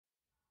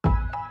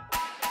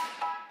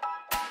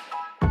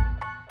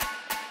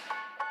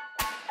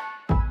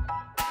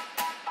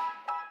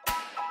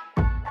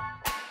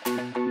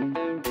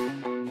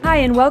Hi,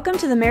 and welcome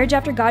to the Marriage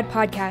After God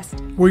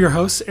podcast. We're your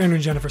hosts, Aaron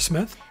and Jennifer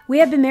Smith. We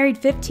have been married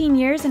 15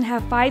 years and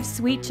have 5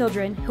 sweet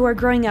children who are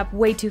growing up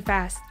way too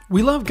fast.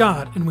 We love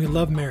God and we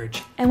love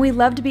marriage. And we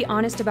love to be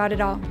honest about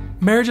it all.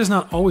 Marriage is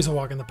not always a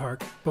walk in the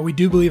park, but we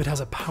do believe it has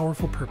a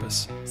powerful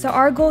purpose. So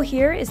our goal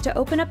here is to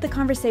open up the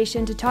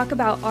conversation to talk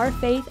about our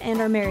faith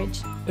and our marriage.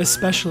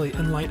 Especially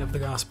in light of the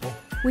gospel.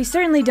 We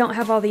certainly don't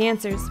have all the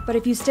answers, but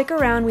if you stick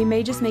around, we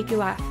may just make you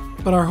laugh.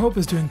 But our hope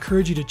is to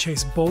encourage you to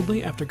chase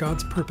boldly after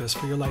God's purpose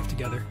for your life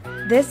together.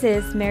 This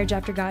is Marriage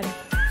After God.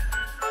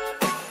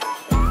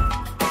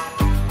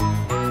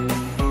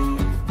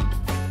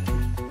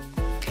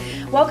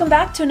 Welcome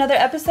back to another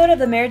episode of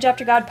the Marriage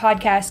After God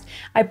podcast.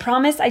 I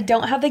promise I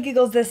don't have the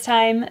giggles this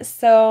time,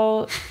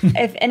 so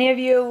if any of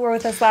you were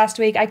with us last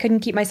week, I couldn't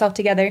keep myself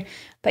together,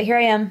 but here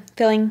I am,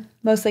 feeling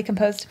mostly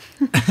composed.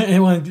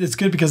 Well, it's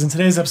good because in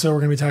today's episode,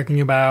 we're going to be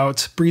talking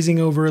about breezing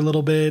over a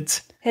little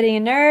bit. Hitting a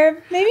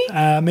nerve, maybe?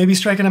 Maybe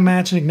striking a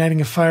match and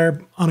igniting a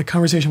fire on a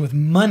conversation with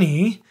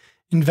money,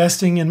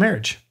 investing in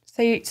marriage.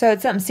 So it's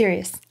something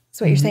serious.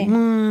 That's what you're saying.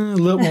 A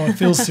little more. It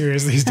feels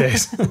serious these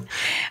days.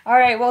 All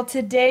right. Well,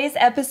 today's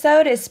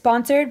episode is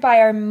sponsored by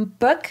our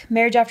book,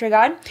 Marriage After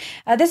God.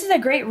 This is a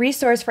great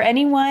resource for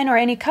anyone or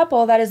any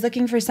couple that is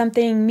looking for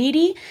something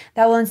meaty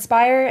that will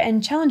inspire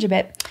and challenge a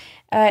bit.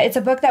 It's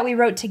a book that we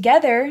wrote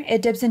together.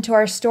 It dips into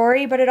our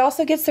story, but it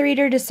also gets the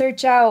reader to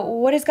search out,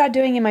 what is God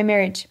doing in my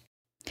marriage?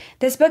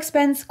 This book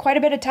spends quite a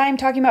bit of time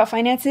talking about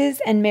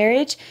finances and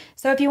marriage.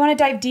 So if you want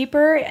to dive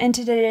deeper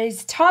into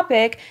today's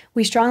topic,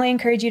 we strongly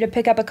encourage you to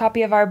pick up a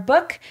copy of our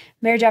book,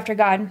 Marriage After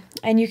God.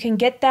 And you can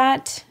get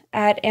that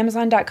at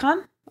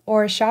Amazon.com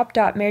or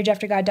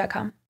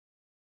shop.marriageaftergod.com.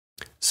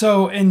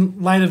 So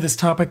in light of this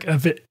topic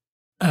of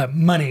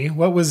money,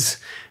 what was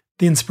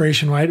the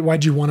inspiration?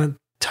 Why'd you want to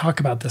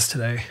talk about this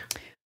today?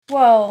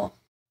 Well,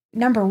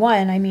 number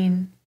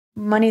one,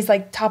 money's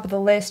like top of the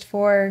list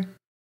for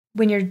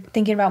when you're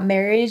thinking about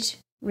marriage,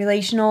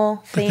 relational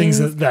things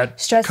that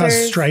stressors,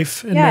 cause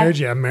strife in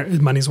marriage. Yeah,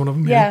 money's one of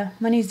them. Yeah,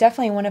 money's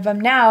definitely one of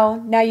them. Now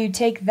you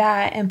take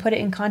that and put it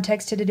in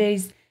context to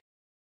today's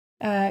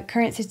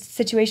current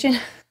situation.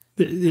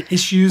 The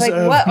issues like,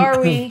 of what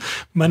are we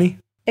money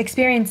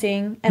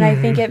experiencing? And I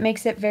think it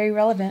makes it very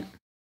relevant.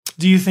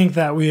 Do you think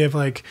that we have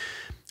like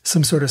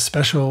some sort of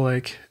special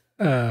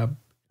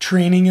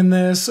training in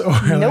this, or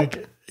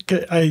Nope.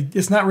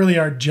 It's not really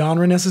our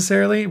genre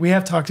necessarily. We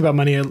have talked about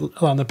money a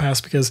lot in the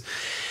past because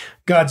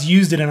God's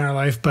used it in our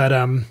life, but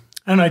I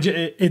don't know.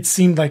 It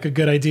seemed like a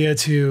good idea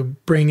to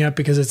bring up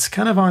because it's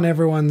kind of on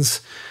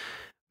everyone's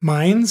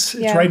minds.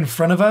 Yeah. It's right in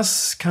front of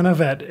us, kind of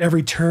at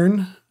every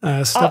turn.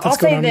 Stuff that's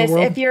going on in the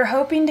world. If you're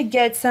hoping to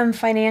get some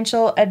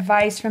financial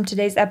advice from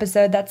today's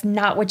episode, that's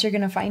not what you're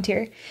going to find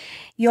here.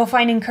 You'll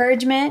find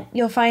encouragement.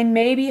 You'll find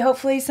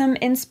hopefully some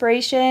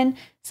inspiration,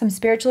 some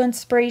spiritual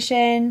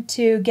inspiration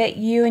to get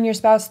you and your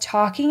spouse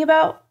talking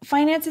about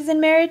finances in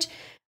marriage.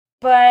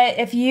 But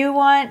if you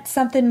want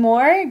something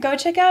more, go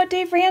check out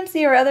Dave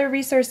Ramsey or other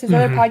resources,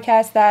 other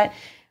podcasts that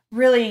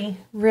really,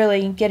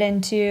 really get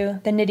into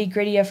the nitty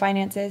gritty of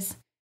finances.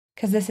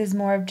 Because this is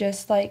more of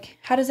just like,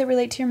 how does it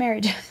relate to your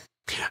marriage?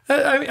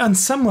 On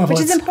some level,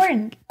 which is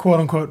important. "Quote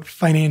unquote"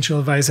 financial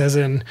advice, as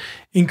in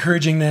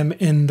encouraging them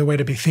in the way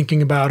to be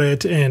thinking about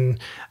it and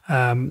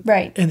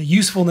right, and the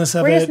usefulness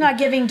of it. We're just not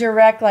giving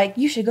direct, like,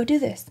 you should go do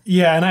this.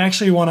 Yeah, and I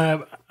actually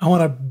want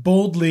to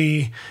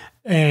boldly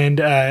and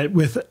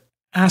with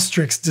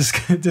asterisks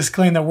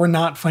disclaim that we're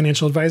not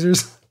financial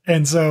advisors.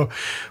 And so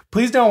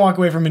please don't walk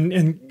away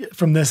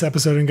from this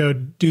episode and go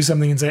do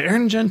something and say,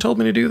 Aaron and Jen told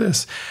me to do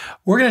this.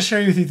 We're going to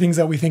share with you things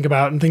that we think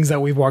about and things that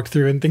we've walked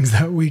through and things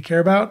that we care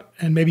about.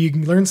 And maybe you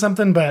can learn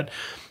something, but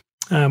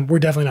we're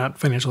definitely not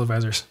financial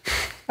advisors.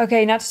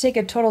 Okay, not to take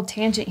a total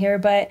tangent here,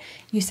 but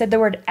you said the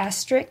word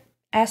asterisk.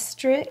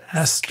 Asterisk.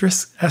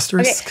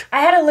 Okay,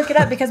 I had to look it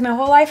up because my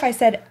whole life I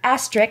said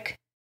asterisk,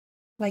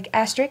 like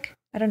asterisk.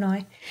 I don't know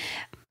why.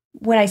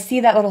 When I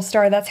see that little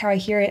star, that's how I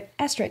hear it,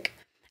 asterisk.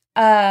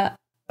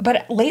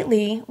 But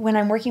lately, when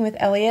I'm working with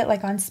Elliot,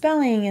 like on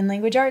spelling and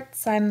language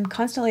arts, I'm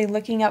constantly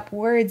looking up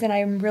words and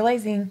I'm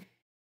realizing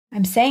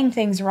I'm saying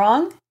things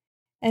wrong.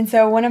 And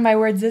so one of my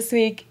words this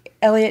week,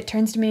 Elliot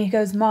turns to me and he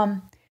goes,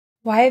 Mom,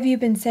 why have you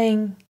been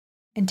saying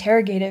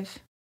interrogative?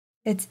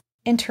 It's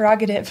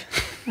interrogative.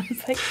 I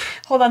was like,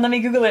 hold on, let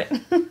me Google it.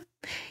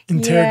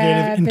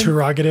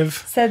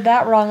 Interrogative. Said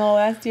that wrong all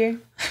last year.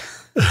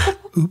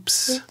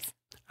 Oops.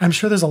 I'm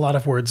sure there's a lot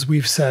of words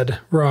we've said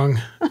wrong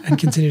and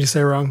continue to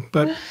say wrong,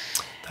 but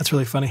that's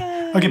really funny.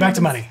 Okay, back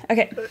to money.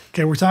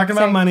 Okay, we're talking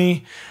about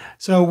money.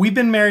 So we've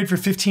been married for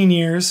 15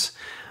 years,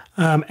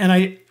 and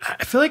I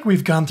feel like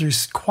we've gone through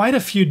quite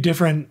a few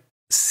different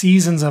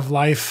seasons of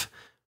life,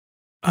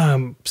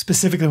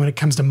 specifically when it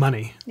comes to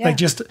money. Yeah. Like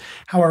just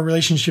how our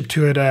relationship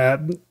to it,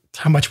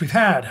 how much we've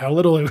had, how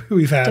little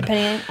we've had.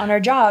 Depending on our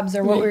jobs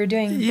or what we were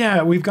doing.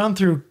 Yeah, we've gone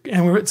through,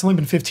 and it's only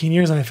been 15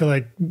 years, and I feel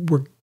like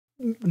we're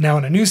now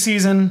in a new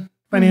season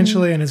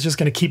financially, and it's just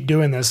going to keep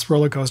doing this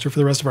roller coaster for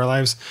the rest of our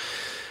lives.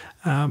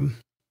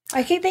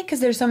 I can't think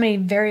because there's so many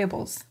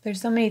variables. There's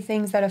so many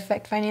things that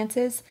affect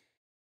finances.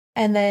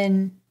 And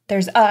then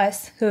there's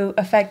us who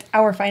affect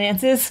our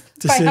finances.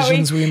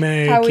 Decisions we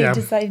make. How we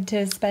decide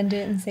to spend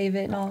it and save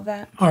it and all of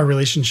that. Our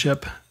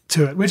relationship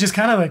to it, which is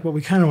kind of like what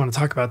we kind of want to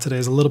talk about today,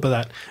 is a little bit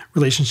of that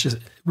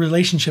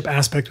relationship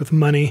aspect with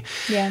money.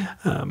 Yeah.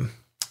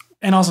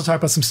 And also talk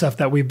about some stuff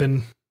that we've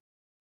been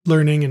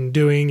learning and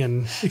doing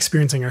and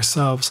experiencing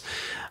ourselves.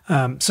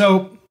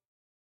 So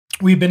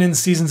we've been in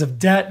seasons of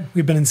debt.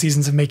 We've been in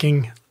seasons of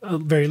making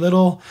very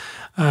little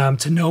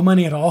to no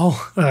money at all.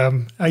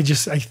 I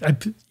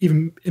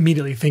even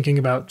immediately thinking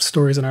about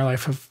stories in our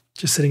life of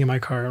just sitting in my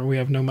car and we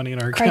have no money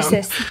in our account.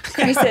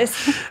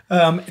 Crisis.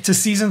 To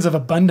seasons of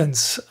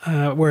abundance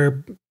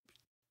where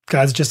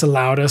God's just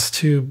allowed us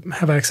to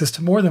have access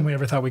to more than we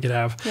ever thought we could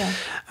have.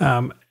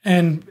 Yeah.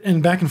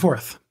 And back and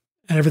forth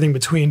and everything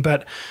between.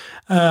 But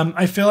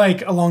I feel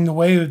like along the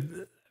way,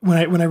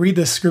 when I read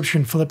this scripture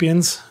in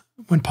Philippians,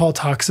 when Paul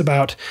talks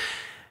about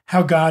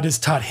how God has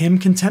taught him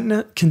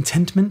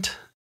contentment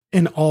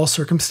in all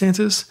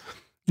circumstances,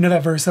 you know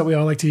that verse that we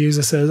all like to use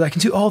that says, I can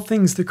do all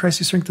things through Christ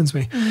who strengthens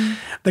me. Mm-hmm.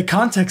 The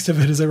context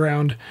of it is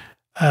around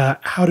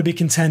how to be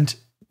content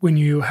when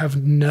you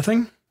have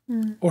nothing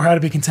or how to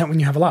be content when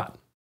you have a lot.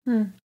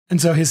 Mm. And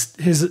so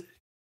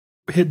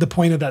the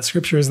point of that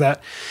scripture is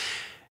that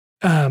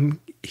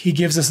he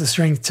gives us the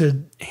strength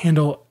to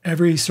handle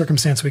every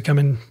circumstance we come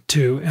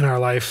into in our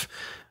life,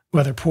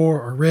 whether poor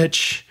or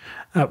rich,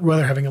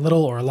 whether having a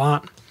little or a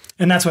lot.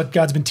 And that's what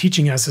God's been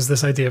teaching us, is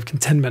this idea of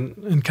contentment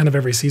in kind of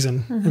every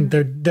season. Mm-hmm. And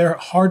they're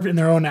hard in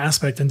their own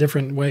aspect in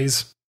different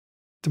ways,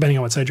 depending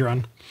on what side you're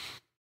on.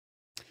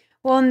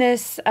 Well, in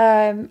this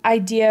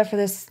idea for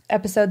this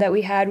episode that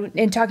we had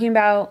in talking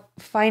about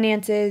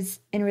finances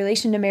in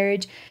relation to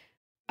marriage,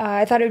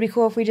 I thought it would be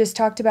cool if we just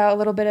talked about a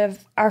little bit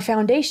of our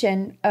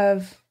foundation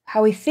of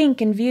how we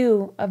think and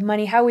view of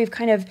money, how we've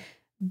kind of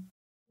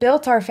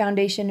built our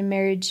foundation in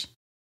marriage.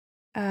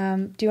 Do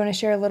you want to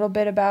share a little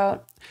bit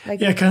about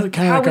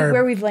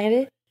where we've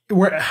landed?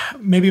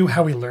 Maybe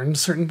how we learned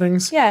certain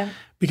things. Yeah.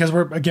 Because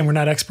we're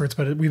not experts,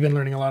 but we've been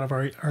learning a lot of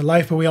our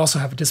life, but we also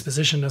have a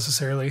disposition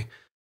necessarily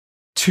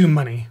to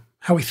money,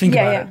 how we think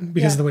about it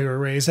because of the way we were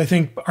raised. I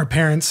think our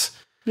parents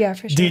for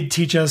sure. did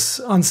teach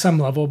us on some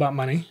level about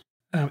money.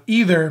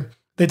 Either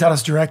they taught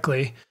us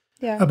directly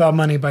about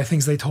money by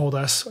things they told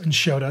us and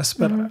showed us,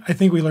 but I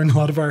think we learned a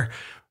lot of our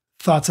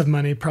thoughts of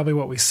money, probably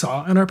what we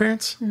saw in our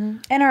parents. Mm-hmm.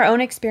 And our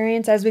own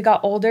experience as we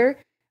got older.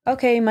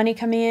 Okay, money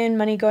coming in,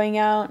 money going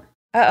out.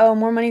 Uh-oh,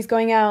 more money's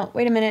going out.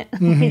 Wait a minute.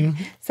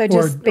 Mm-hmm. So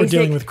just or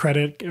dealing with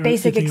credit.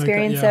 Basic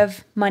experience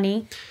of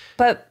money.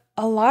 But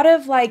a lot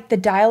of like the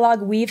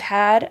dialogue we've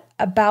had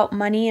about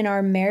money in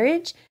our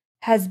marriage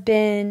has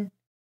been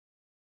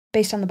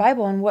based on the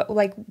Bible and what,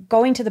 like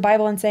going to the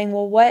Bible and saying,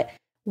 well, what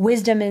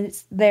wisdom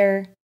is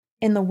there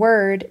in the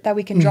word that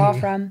we can draw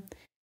from?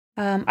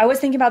 I was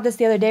thinking about this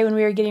the other day when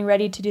we were getting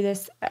ready to do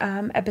this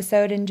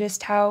episode, and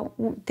just how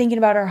thinking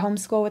about our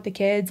homeschool with the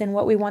kids and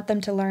what we want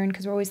them to learn,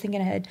 because we're always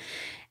thinking ahead.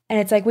 And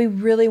it's like we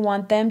really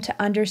want them to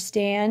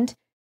understand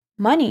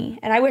money.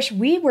 And I wish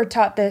we were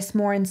taught this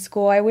more in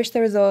school. I wish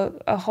there was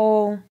a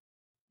whole,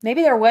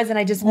 maybe there was and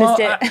I just missed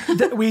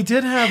it. We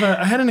did have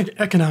I had an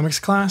economics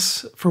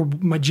class for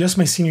my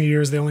senior year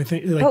is the only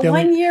thing. Like, but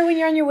 1 year when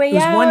you're on your way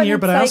out. It was 1 year,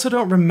 but I also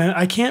don't remember.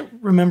 I can't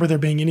remember there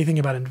being anything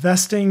about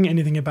investing,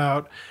 anything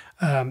about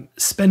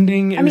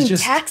spending. I mean,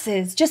 just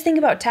taxes. Just think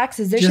about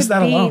taxes.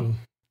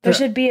 There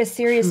should be a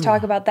serious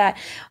talk about that.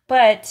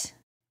 But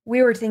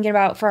we were thinking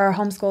about for our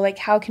homeschool, like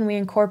how can we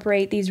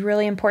incorporate these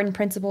really important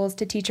principles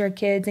to teach our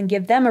kids and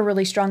give them a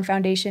really strong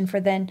foundation for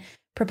then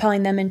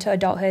propelling them into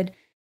adulthood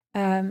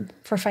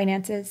for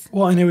finances.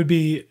 Well, and it would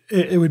be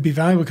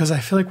valuable because I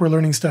feel like we're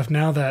learning stuff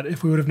now that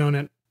if we would have known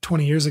it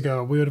 20 years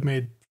ago, we would have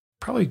made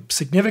probably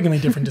significantly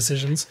different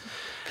decisions.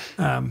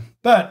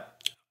 But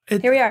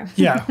here we are.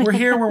 Yeah, we're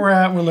here where we're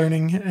at. We're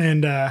learning,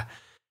 and I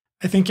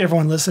think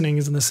everyone listening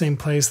is in the same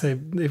place.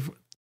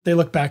 They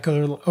look back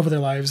over their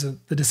lives,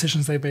 the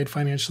decisions they've made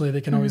financially.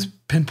 They can always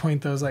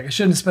pinpoint those, like I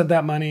shouldn't have spent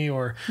that money,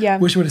 or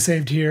wish we would have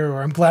saved here,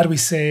 or I'm glad we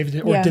saved,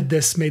 or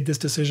made this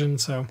decision.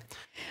 So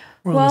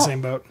we're in the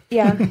same boat.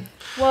 Yeah.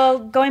 Well,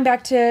 going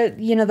back to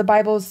the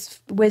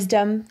Bible's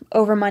wisdom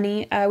over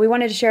money, we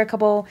wanted to share a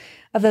couple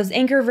of those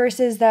anchor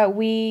verses that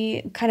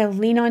we kind of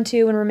lean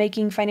onto when we're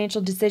making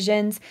financial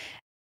decisions.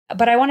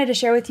 But I wanted to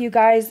share with you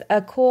guys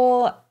a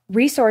cool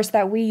resource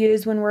that we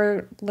use when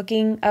we're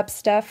looking up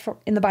stuff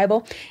in the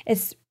Bible.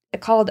 It's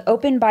called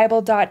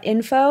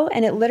openbible.info,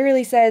 and it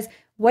literally says,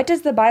 what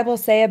does the Bible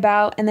say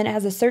about, and then it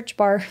has a search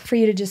bar for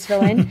you to just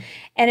fill in.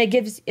 And it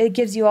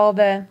gives you all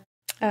the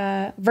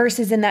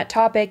verses in that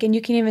topic, and you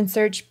can even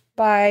search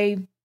by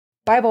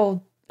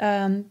Bible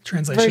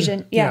translation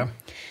version. Yeah.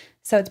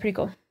 So it's pretty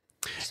cool.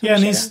 Yeah,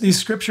 and these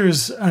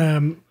scriptures,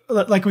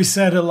 like we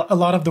said, a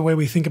lot of the way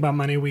we think about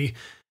money,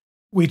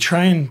 we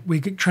try and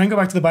go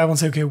back to the Bible and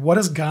say, okay, what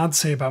does God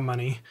say about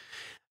money?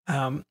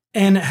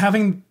 And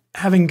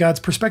having God's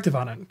perspective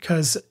on it,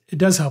 because it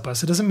does help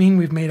us. It doesn't mean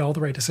we've made all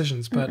the right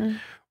decisions, but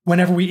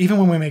when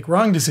we make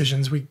wrong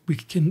decisions, we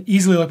can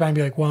easily look back and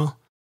be like, well,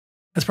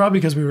 that's probably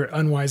because we were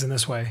unwise in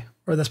this way,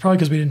 or that's probably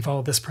because we didn't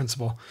follow this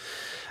principle.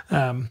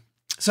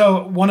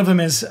 So one of them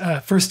is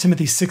 1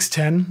 Timothy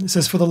 6:10. It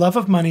says, "For the love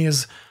of money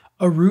is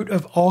a root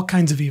of all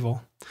kinds of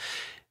evil.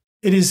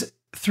 It is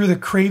through the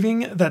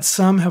craving that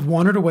some have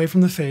wandered away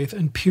from the faith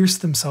and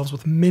pierced themselves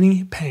with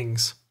many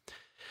pangs."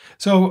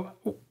 So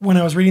when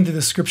I was reading through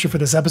the scripture for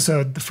this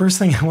episode, the first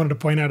thing I wanted to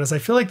point out is I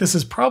feel like this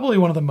is probably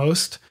one of the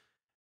most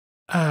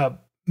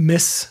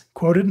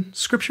misquoted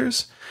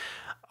scriptures.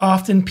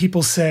 Often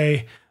people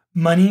say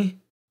money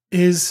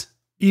is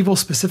evil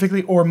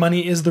specifically, or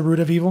money is the root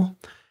of evil.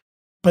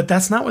 But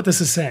that's not what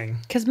this is saying.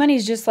 Because money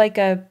is just like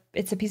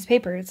it's a piece of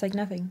paper. It's like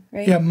nothing,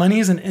 right? Yeah, money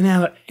is an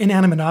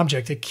inanimate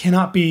object. It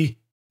cannot be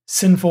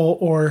sinful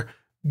or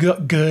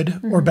good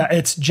or bad.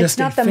 It's just it's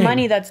not the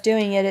money that's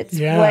doing it. It's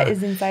what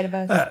is inside of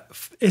us.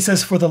 It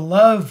says, "For the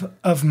love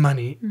of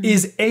money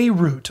is a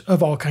root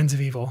of all kinds of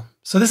evil."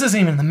 So this isn't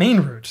even the main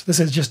root. This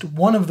is just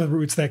one of the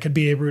roots that could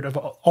be a root of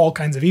all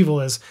kinds of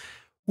evil, is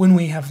when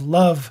we have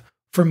love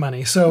for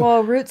money. So,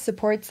 well, root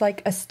supports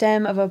like a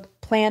stem of a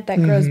plant that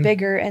grows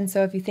bigger. And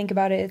so if you think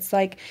about it, it's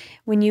like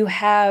when you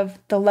have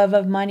the love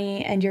of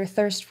money and your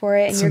thirst for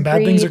it and some your bad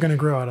greed, things are going to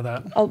grow out of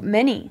that. Oh,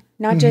 many,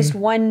 not just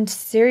one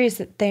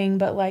serious thing,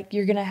 but like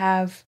you're going to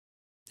have.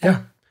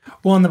 Yeah.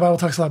 Well, and the Bible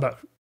talks a lot about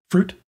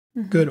fruit,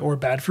 good or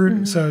bad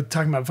fruit. So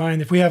talking about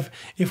vine, if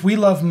we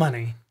love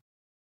money,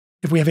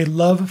 if we have a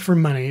love for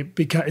money, it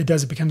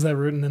becomes that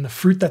root. And then the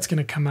fruit that's going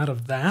to come out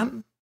of that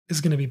is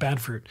going to be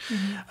bad fruit.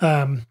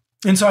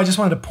 And so I just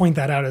wanted to point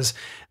that out, as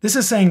this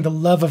is saying the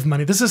love of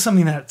money. This is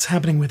something that's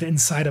happening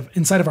inside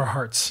of our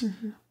hearts,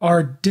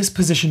 our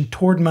disposition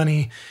toward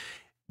money.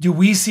 Do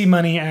we see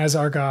money as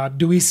our God?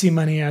 Do we see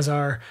money as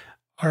our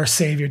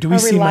savior? Do we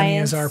see money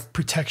as our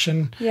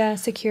protection? Yeah,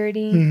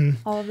 security,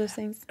 all of those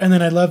things. And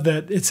then I love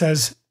that it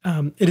says,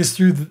 it is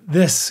through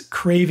this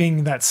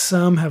craving that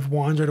some have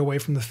wandered away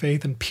from the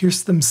faith and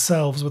pierced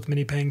themselves with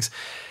many pangs.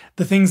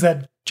 One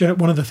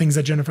of the things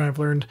that Jennifer and I have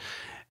learned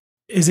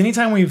is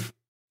anytime we've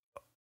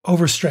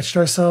overstretched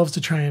ourselves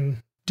to try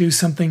and do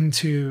something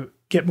to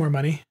get more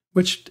money,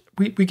 which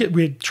we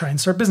try and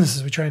start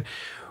businesses.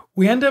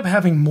 We end up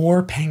having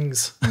more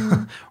pangs.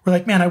 We're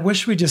like, man, I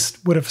wish we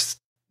just would have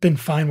been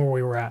fine where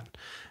we were at.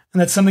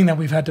 And that's something that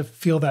we've had to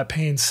feel that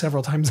pain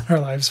several times in our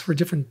lives for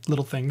different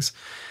little things.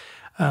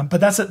 But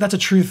that's a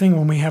true thing.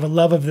 When we have a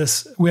love of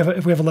this,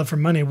 if we have a love for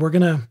money,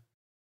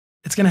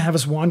 it's going to have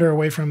us wander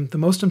away from the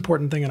most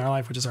important thing in our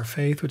life, which is our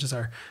faith, which is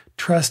our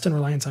trust and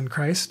reliance on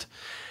Christ,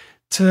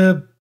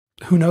 to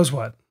who knows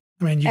what.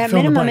 I mean, at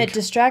minimum, it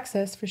distracts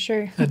us for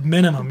sure. At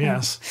minimum,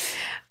 yes.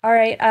 All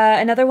right.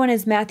 Another one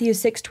is Matthew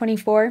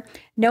 6:24.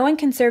 "No one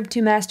can serve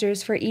two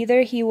masters, for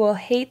either he will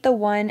hate the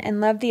one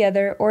and love the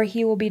other, or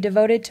he will be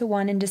devoted to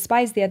one and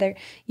despise the other.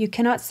 You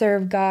cannot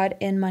serve God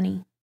and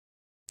money."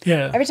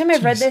 Yeah. Every time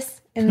I've read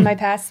this in my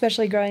past,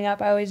 especially growing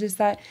up, I always just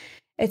thought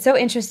it's so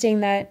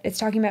interesting that it's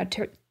talking about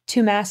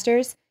two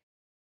masters.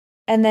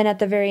 And then at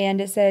the very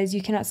end, it says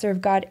you cannot serve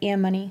God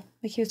and money.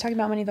 Like he was talking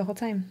about money the whole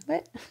time.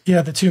 What?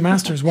 Yeah, the two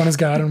masters. One is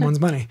God and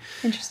one's money.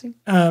 Interesting.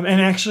 And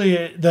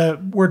actually,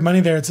 the word money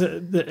there,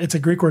 it's a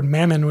Greek word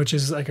mammon, which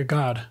is like a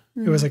god.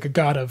 It was like a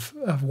god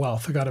of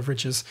wealth, a god of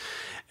riches.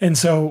 And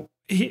so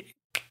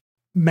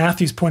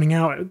Matthew's pointing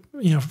out,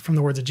 from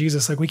the words of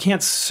Jesus, like we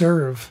can't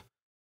serve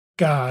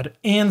God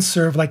and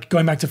serve, like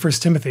going back to 1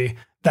 Timothy,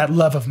 that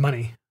love of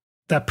money,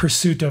 that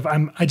pursuit of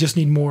I just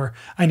need more.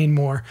 I need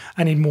more.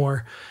 I need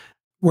more.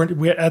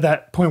 We're at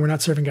that point, we're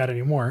not serving God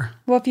anymore.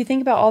 Well, if you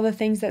think about all the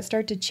things that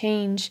start to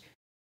change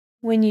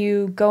when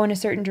you go in a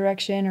certain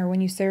direction or when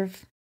you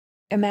serve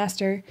a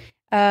master,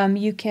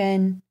 you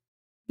can,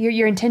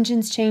 your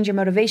intentions change, your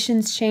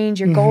motivations change,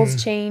 your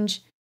goals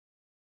change.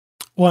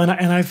 Well,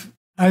 and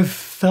I've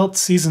felt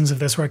seasons of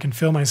this where I can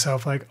feel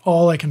myself like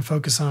all I can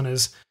focus on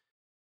is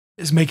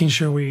making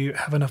sure we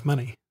have enough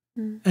money,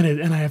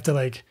 and I have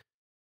to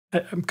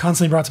I'm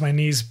constantly brought to my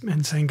knees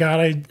and saying,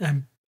 God,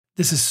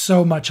 this is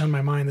so much on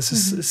my mind. This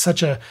is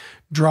such a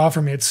draw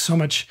for me. It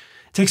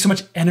takes so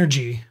much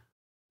energy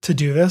to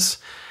do this.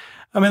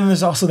 I mean,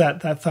 there's also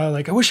that thought,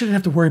 like, I wish I didn't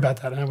have to worry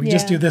about that. And we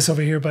just do this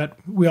over here, but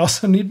we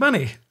also need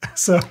money.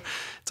 So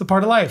it's a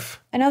part of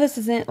life. I know this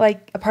isn't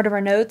like a part of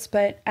our notes,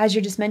 but as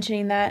you're just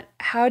mentioning that,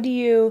 how do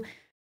you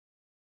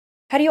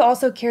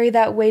also carry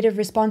that weight of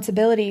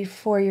responsibility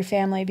for your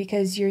family?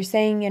 Because you're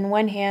saying in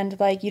one hand,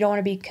 like, you don't want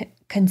to be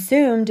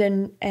consumed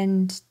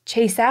and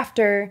chase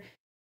after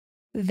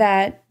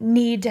that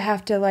need to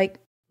have to like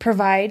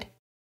provide,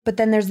 but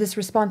then there's this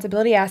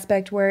responsibility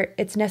aspect where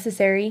it's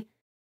necessary.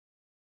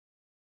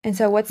 And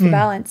so what's the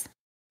balance?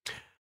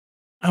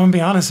 I'm gonna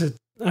be honest,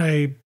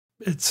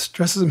 it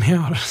stresses me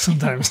out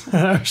sometimes.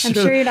 I'm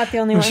sure you're not the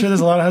only one. I'm sure there's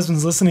a lot of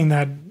husbands listening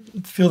that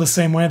feel the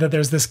same way, that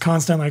there's this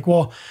constant like,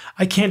 well,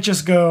 I can't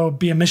just go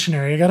be a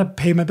missionary. I got to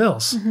pay my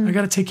bills. I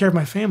got to take care of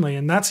my family.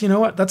 And that's,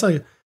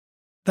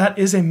 that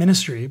is a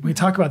ministry. We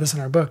talk about this in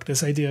our book,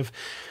 this idea of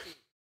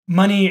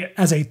money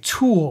as a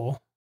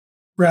tool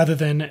rather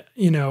than,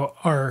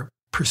 our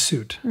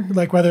pursuit,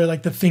 like whether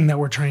like the thing that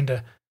we're trying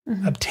to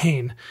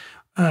obtain.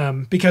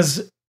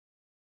 Because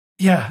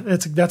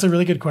that's a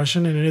really good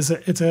question. And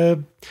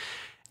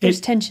There's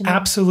tension.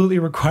 Absolutely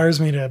requires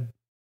me to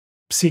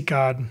seek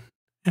God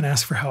and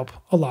ask for help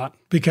a lot,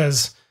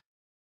 because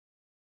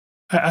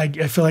I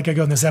feel like I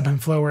go in this ebb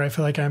and flow where I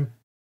feel like I'm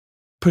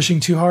pushing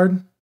too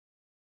hard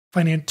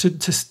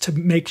to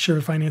make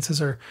sure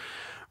finances are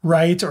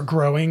right or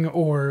growing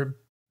or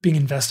being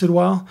invested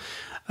well.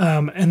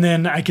 And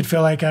then I could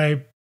feel like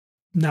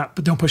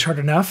don't push hard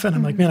enough. And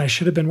I'm like, man, I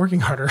should have been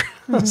working harder.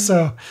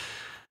 So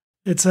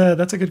that's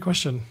a good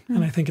question.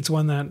 And I think it's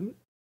one that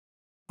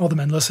all the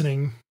men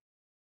listening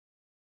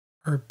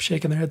are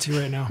shaking their heads to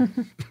right now.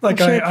 Like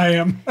sure, I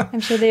am. I'm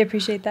sure they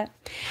appreciate that.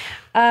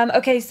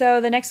 Okay,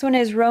 so the next one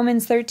is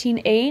Romans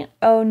 13:8.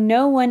 Owe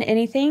no one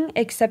anything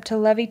except to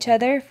love each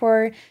other,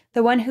 for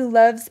the one who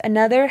loves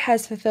another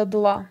has fulfilled the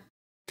law.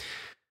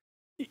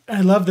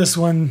 I love this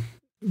one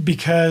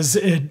because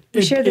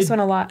we share this one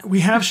a lot. We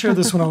have shared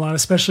this one a lot,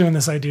 especially in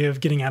this idea of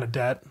getting out of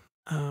debt.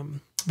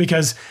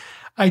 Because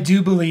I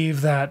do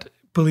believe that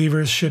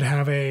believers should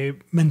have a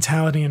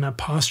mentality and a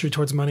posture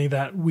towards money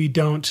that we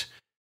don't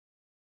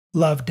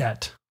love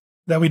debt,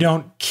 that we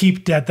don't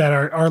keep debt, that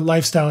our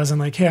lifestyle isn't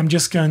like, hey, I'm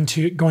just going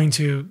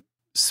to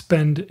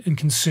spend and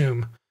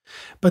consume,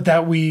 but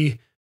that we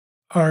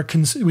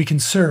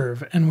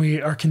conserve and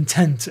we are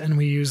content and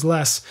we use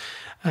less.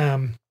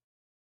 And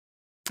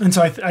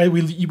so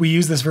we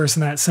use this verse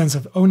in that sense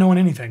of owe no one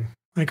anything.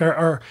 Like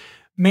our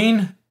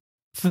main,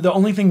 the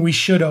only thing we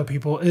should owe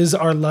people is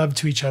our love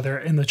to each other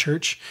in the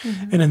church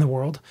and in the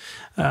world.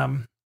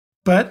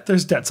 But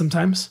there's debt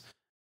sometimes.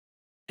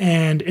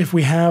 And if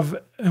we have,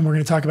 and we're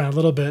going to talk about it a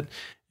little bit,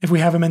 if we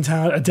have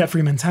a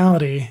debt-free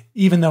mentality,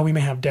 even though we may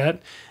have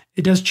debt,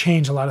 it does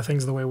change a lot of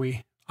things the way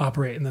we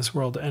operate in this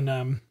world.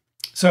 And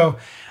so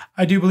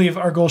I do believe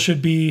our goal should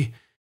be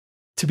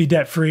to be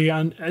debt-free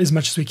on as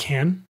much as we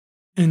can,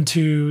 and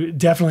to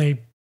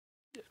definitely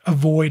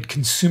avoid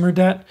consumer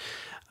debt.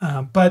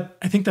 But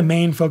I think the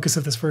main focus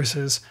of this verse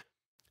is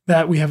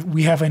that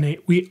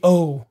we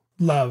owe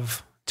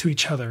love to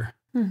each other.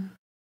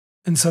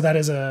 And so that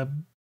is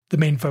the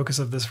main focus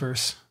of this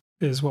verse,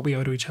 is what we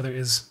owe to each other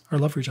is our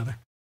love for each other.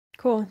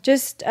 Cool.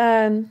 Just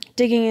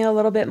digging in a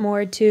little bit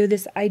more to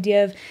this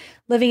idea of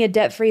living a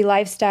debt-free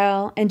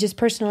lifestyle. And just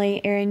personally,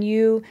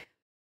 Aaron,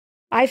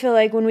 I feel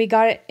like when we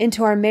got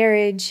into our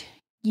marriage,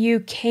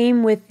 you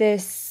came with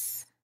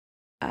this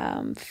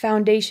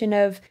foundation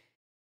of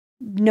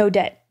no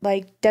debt,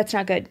 like debt's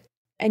not good.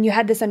 And you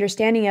had this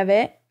understanding of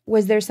it.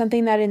 Was there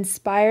something that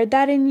inspired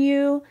that in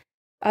you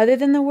other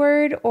than the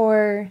word,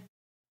 or?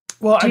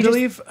 Well, I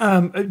believe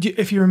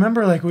if you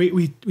remember, like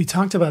we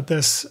talked about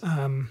this,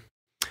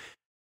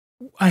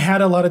 I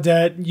had a lot of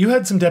debt. You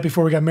had some debt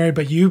before we got married,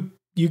 but you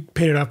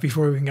paid it off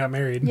before we even got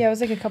married. Yeah, it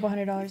was like a couple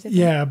 $100s.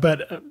 Yeah,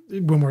 but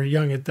when we're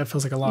young, that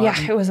feels like a lot. Yeah,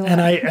 it was a lot.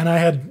 And I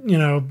had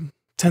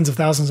tens of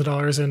thousands of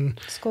dollars in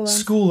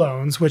school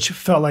loans, which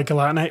felt like a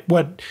lot. And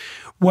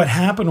what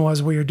happened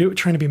was we were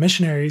trying to be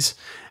missionaries,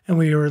 and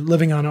we were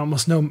living on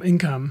almost no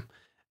income,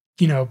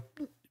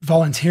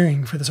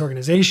 volunteering for this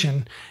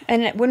organization.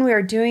 And when we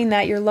were doing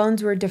that, your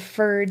loans were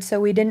deferred, so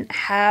we didn't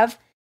have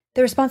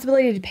the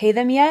responsibility to pay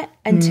them yet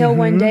until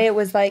one day it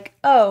was like,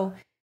 oh,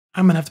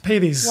 I'm going to have to pay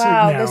these.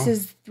 Wow, now. This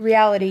is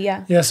reality.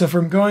 Yeah. Yeah. So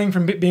from going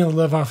from being able to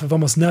live off of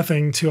almost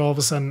nothing to all of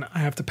a sudden I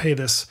have to pay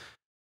this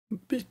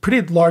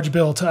pretty large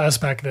bill to us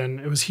back then.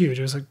 It was huge.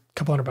 It was a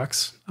couple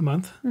 $100 a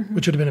month,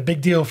 which would have been a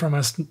big deal from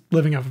us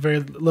living off very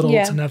little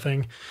to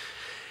nothing.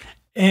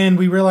 And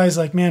we realized,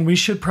 like, man, we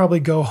should probably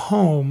go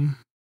home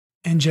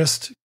and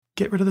just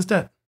get rid of this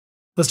debt.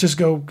 Let's just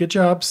go get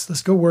jobs.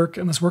 Let's go work,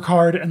 and let's work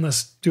hard, and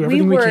let's do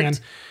everything we can.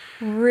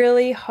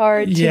 Really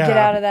hard to get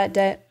out of that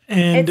debt.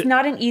 And it's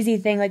not an easy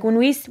thing. Like when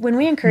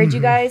we encourage you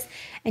guys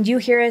and you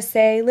hear us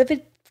say, live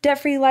a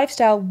debt-free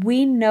lifestyle,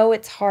 we know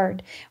it's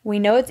hard. We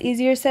know it's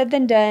easier said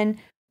than done.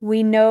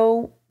 We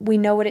know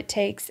what it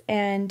takes.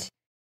 And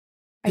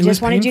I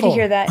just wanted you to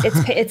hear that.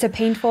 It's a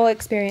painful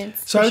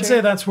experience. So I would say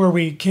that's where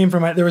we came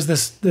from. There was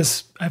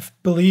this, I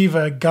believe,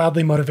 a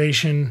godly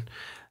motivation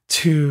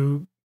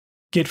to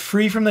get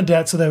free from the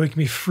debt so that we can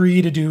be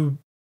free to do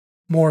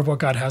more of what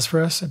God has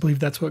for us. I believe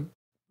that's what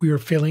we were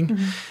feeling.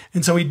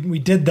 And so we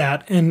did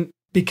that. And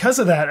because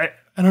of that,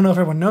 I don't know if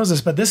everyone knows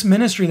this, but this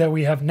ministry that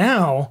we have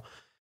now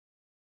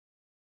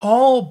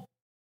all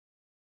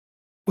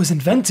was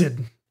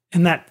invented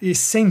in that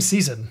same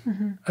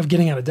season of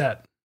getting out of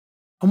debt.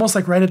 Almost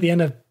like right at the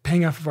end of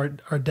paying off of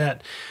our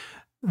debt,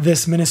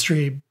 this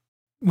ministry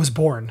was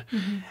born.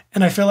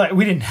 And I feel like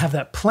we didn't have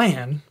that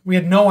plan. We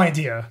had no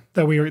idea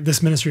that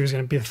this ministry was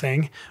going to be a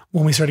thing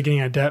when we started getting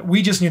out of debt.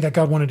 We just knew that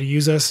God wanted to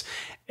use us,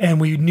 and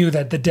we knew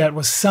that the debt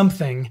was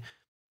something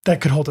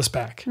that could hold us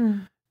back.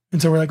 And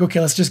so we're like, okay,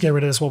 let's just get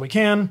rid of this while we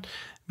can.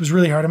 It was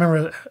really hard. I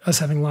remember us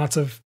having lots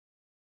of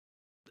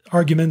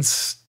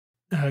arguments,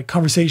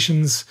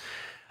 conversations,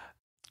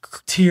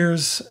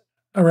 tears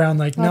around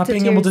like not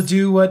being able to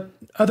do what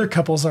other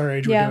couples our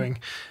age were doing,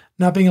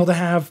 not being able to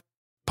have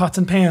pots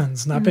and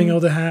pans, not being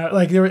able to have,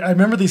 like, I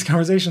remember these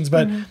conversations,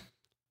 but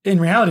in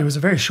reality, it was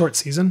a very short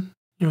season.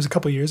 It was a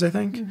couple of years, I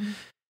think.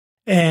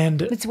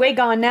 And it's way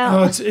gone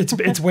now.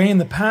 It's way in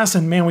the past.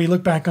 And man, we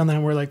look back on that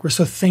and we're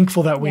so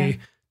thankful that we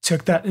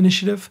took that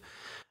initiative.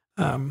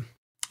 And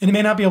it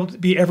may not be able to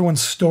be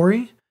everyone's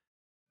story,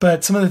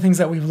 but some of the things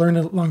that we've learned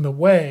along the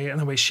way and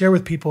that we share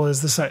with people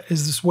is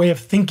this way of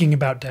thinking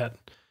about debt,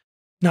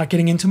 not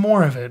getting into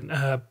more of it,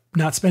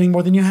 not spending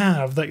more than you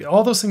have. Like,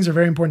 all those things are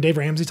very important. Dave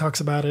Ramsey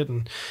talks about it,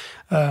 and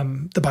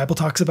the Bible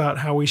talks about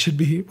how we should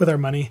be with our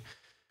money.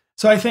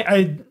 So I think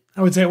I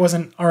would say it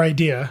wasn't our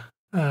idea,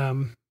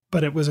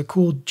 but it was a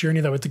cool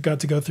journey that we got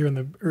to go through in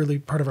the early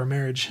part of our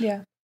marriage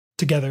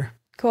together.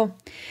 Cool.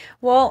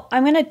 Well,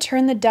 I'm going to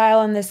turn the dial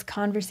on this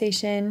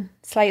conversation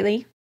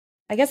slightly.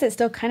 I guess it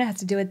still kind of has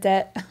to do with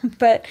debt,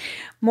 but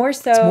more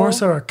so. It's more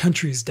so our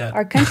country's debt.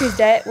 Our country's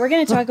debt. We're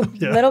going to talk a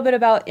little bit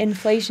about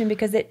inflation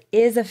because it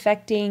is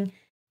affecting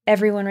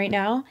everyone right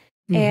now.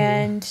 Mm-hmm.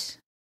 And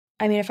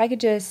I mean, if I could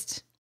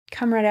just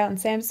come right out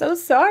and say, I'm so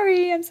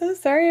sorry. I'm so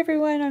sorry,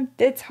 everyone.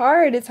 It's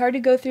hard. It's hard to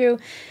go through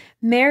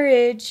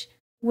marriage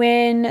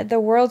when the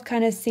world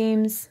kind of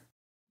seems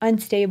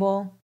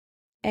unstable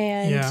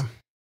and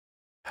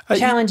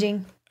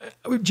challenging.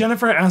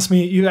 Jennifer asked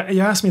me, you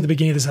asked me at the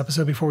beginning of this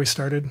episode before we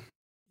started,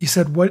 you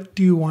said, what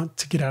do you want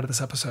to get out of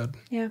this episode?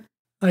 Yeah.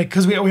 Like,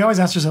 because we always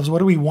ask ourselves, what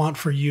do we want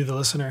for you, the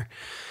listener?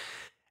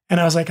 And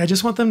I was like, I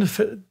just want them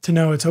to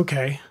know it's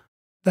okay,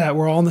 that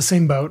we're all in the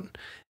same boat,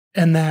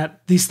 and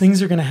that these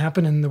things are going to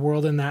happen in the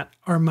world, and that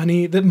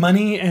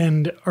money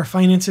and our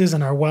finances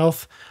and our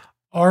wealth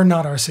are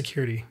not our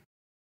security.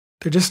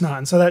 They're just not.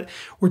 And so that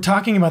we're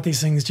talking about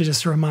these things to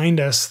just remind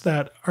us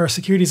that our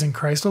security is in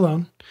Christ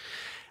alone,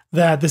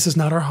 that this is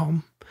not our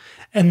home,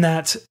 and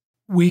that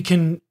we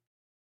can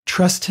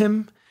trust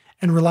him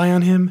and rely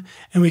on him.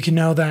 And we can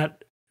know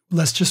that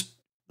let's just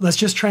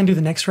try and do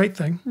the next right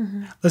thing.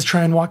 Mm-hmm. Let's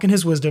try and walk in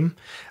his wisdom.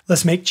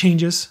 Let's make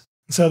changes.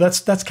 So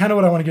that's kind of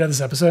what I want to get out of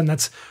this episode. And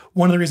that's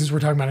one of the reasons we're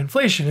talking about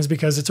inflation, is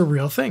because it's a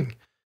real thing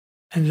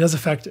and it does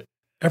affect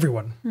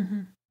everyone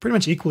pretty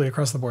much equally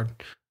across the board.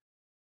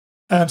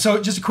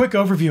 So just a quick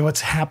overview of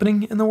what's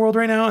happening in the world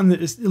right now, and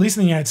at least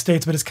in the United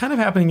States, but it's kind of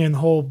happening in the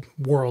whole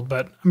world.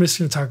 But I'm just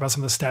going to talk about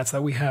some of the stats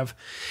that we have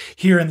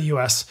here in the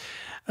US.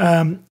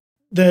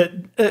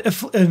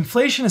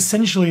 Inflation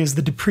essentially is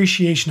the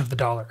depreciation of the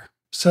dollar.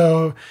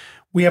 So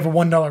we have a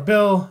 $1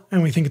 bill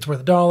and we think it's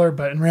worth $1,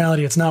 but in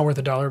reality, it's not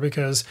worth $1,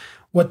 because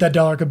what that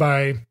dollar could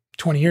buy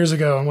 20 years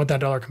ago and what that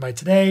dollar can buy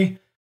today,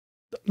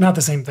 not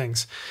the same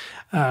things.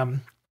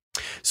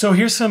 So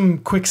here's some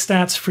quick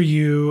stats for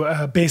you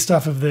based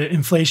off of the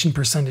inflation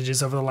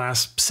percentages over the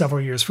last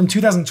several years. From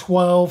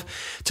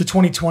 2012 to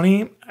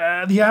 2020,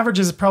 the average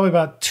is probably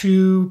about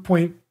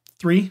 2.3,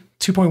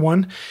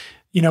 2.1.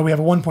 You know, we have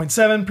a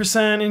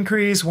 1.7%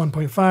 increase,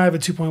 1.5, a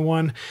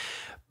 2.1.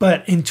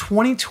 But in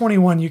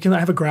 2021, I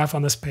have a graph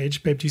on this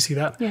page. Babe, do you see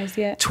that? Yeah, I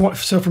see it.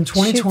 So from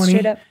 2020,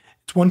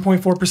 it's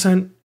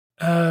 1.4%,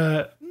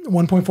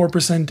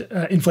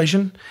 1.4%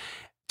 inflation.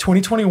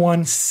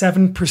 2021,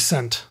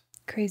 7%.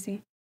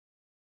 Crazy.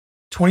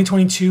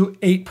 2022,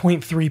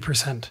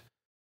 8.3%.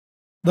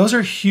 Those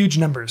are huge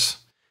numbers.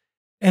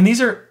 And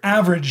these are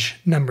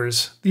average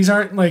numbers. These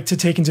aren't like to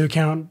take into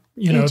account,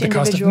 the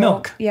cost of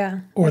milk,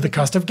 or the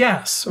cost of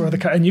gas, or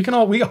and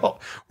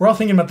we're all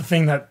thinking about the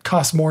thing that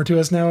costs more to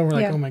us now. And we're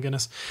like, oh my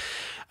goodness.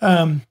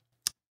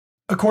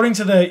 According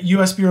to the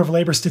U.S. Bureau of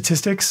Labor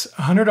Statistics,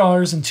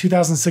 $100 in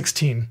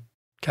 2016,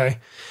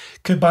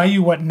 could buy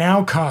you what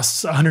now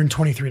costs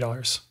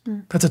 $123.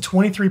 That's a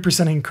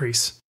 23%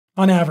 increase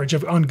on average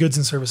on goods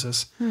and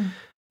services.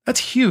 That's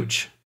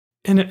huge.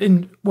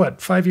 In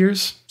what, 5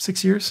 years,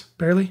 6 years,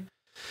 barely?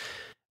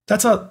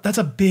 That's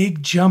a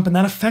big jump, and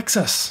that affects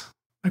us.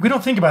 Like, we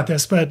don't think about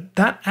this, but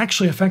that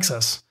actually affects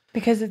us.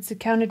 Because it's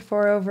accounted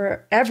for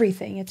over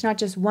everything. It's not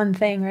just one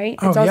thing, right?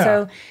 It's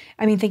also,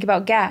 think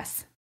about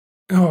gas.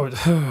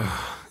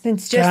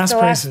 Since just gas the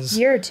last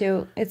year or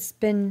two, it's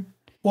been...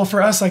 Well,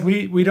 for us, like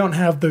we don't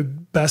have the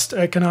best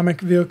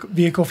economic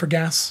vehicle for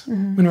gas. We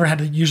never had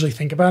to usually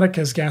think about it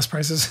because gas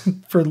prices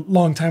for a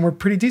long time were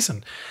pretty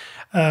decent.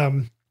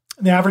 The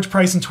average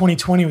price in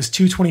 2020 was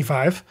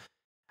 $2.25.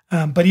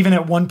 But even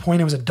at one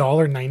point, it was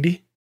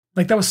 $1.90.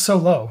 Like, that was so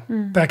low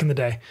back in the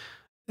day.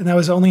 And that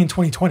was only in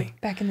 2020.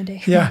 Back in the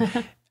day.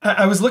 Yeah.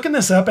 I was looking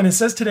this up, and it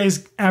says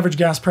today's average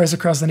gas price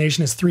across the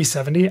nation is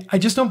 $3.70. I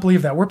just don't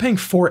believe that. We're paying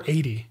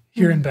 $4.80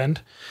 here in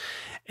Bend.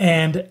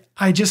 And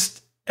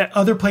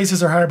other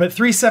places are higher, but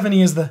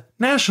 $3.70 is the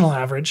national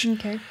average.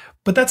 Okay.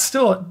 But that's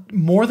still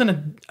more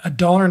than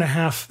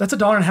 $1.50. That's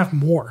 $1.50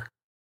 more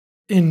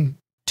in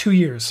 2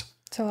 years.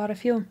 It's a lot of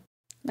fuel.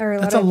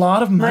 That's a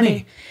lot of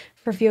money.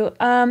 For fuel.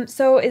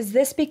 So is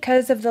this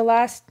because of the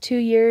last 2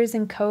 years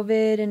and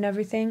COVID and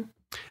everything?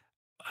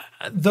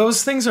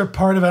 Those things are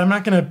part of it. I'm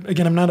not an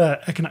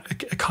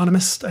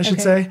economist, I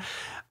should say,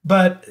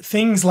 but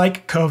things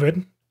like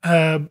COVID,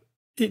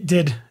 it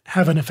did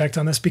have an effect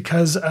on this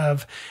because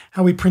of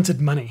how we printed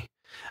money.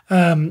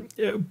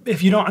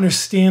 If you don't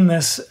understand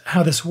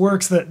how this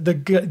works,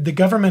 the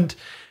government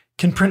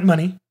can print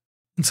money.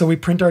 And so we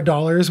print our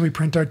dollars, we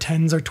print our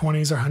tens, our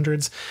 20s, our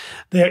hundreds.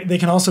 They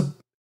can also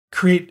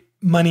create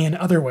money in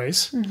other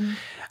ways.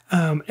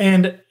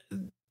 And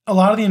a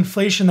lot of the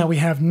inflation that we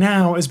have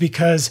now is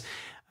because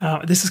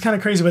this is kind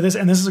of crazy with this,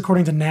 and this is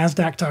according to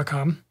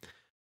NASDAQ.com.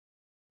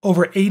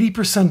 Over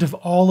 80% of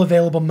all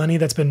available money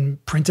that's been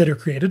printed or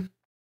created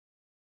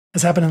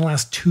has happened in the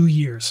last 2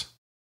 years.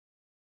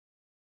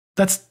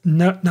 That's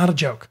not a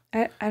joke.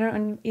 I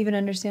don't even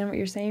understand what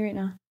you're saying right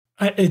now.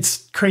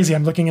 It's crazy.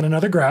 I'm looking at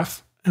another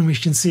graph, and we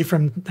can see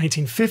from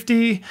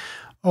 1950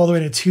 all the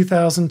way to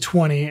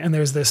 2020, and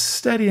there's this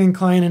steady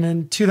incline. And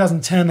in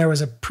 2010, there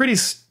was a pretty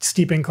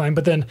steep incline.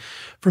 But then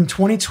from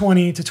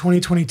 2020 to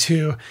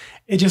 2022,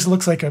 it just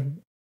looks like a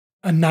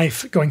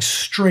knife going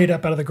straight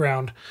up out of the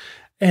ground.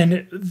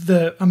 And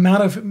the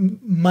amount of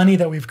money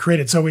that we've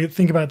created. So we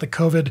think about the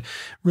COVID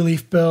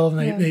relief bill,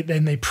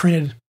 and they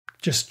printed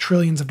just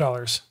trillions of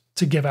dollars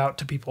to give out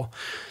to people.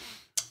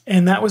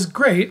 And that was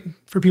great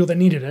for people that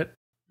needed it.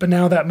 But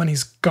now that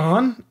money's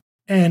gone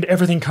and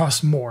everything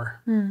costs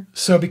more.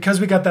 So because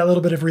we got that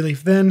little bit of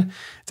relief then,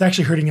 it's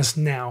actually hurting us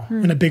now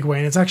in a big way.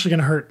 And it's actually going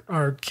to hurt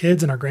our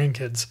kids and our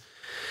grandkids.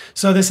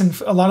 So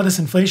a lot of this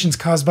inflation is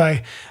caused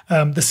by,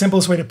 the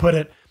simplest way to put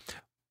it,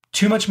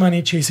 too much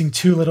money chasing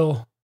too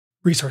little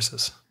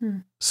resources.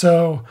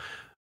 So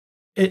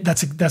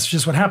that's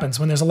just what happens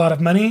when there's a lot of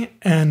money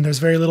and there's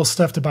very little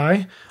stuff to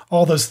buy.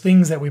 All those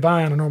things that we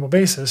buy on a normal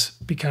basis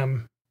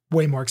become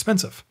way more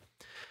expensive.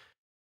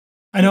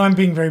 I know I'm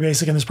being very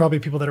basic, and there's probably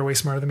people that are way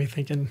smarter than me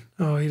thinking,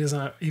 oh, he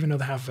doesn't even know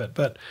the half of it.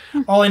 But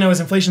all I know is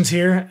inflation's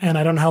here, and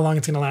I don't know how long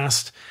it's going to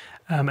last,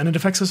 and it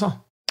affects us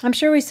all. I'm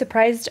sure we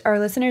surprised our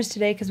listeners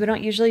today because we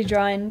don't usually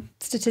draw in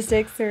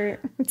statistics or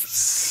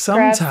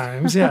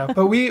sometimes, yeah.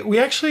 But we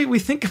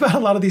think about a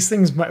lot of these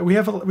things. There's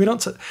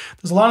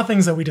a lot of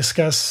things that we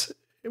discuss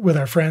with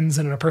our friends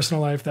and in our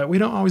personal life that we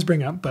don't always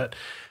bring up, but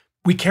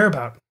we care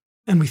about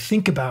and we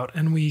think about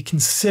and we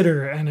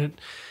consider. And it,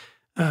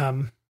 I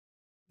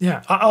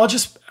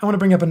want to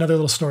bring up another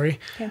little story.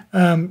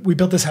 Okay. We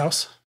built this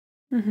house,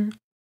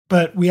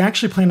 but we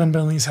actually planned on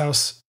building this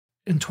house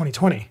in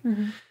 2020.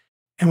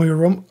 And we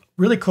were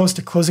really close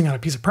to closing on a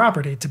piece of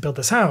property to build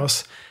this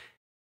house.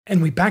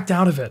 And we backed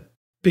out of it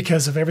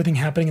because of everything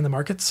happening in the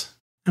markets.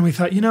 And we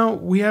thought,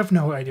 we have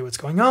no idea what's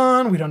going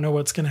on. We don't know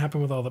what's going to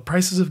happen with all the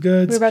prices of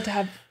goods. We were about to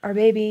have our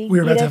baby.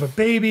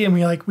 And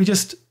we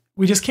just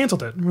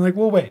canceled it. And we're like,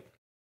 well, wait.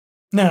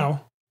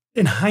 Now,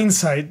 in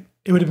hindsight,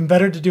 it would have been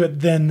better to do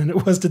it then than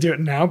it was to do it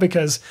now,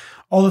 because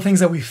all the things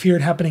that we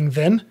feared happening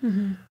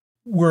then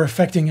were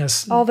affecting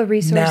us. All the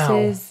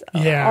resources,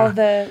 all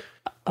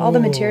the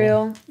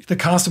material. The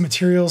cost of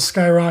materials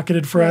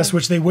skyrocketed for us,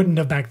 which they wouldn't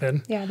have back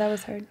then. Yeah, that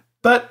was hard.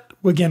 But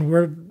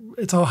again,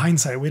 it's all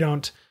hindsight. We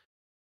can't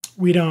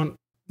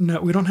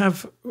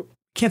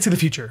see the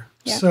future.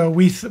 Yeah. So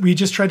we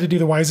just tried to do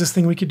the wisest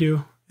thing we could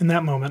do in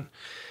that moment.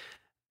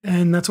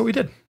 And that's what we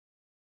did.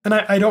 And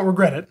I don't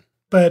regret it.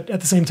 But at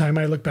the same time,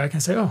 I look back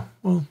and say, oh,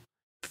 well,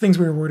 the things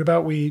we were worried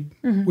about, we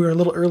were a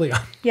little early on.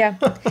 Yeah.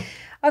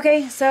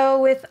 Okay.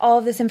 So with all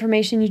of this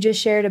information you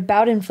just shared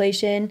about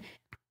inflation,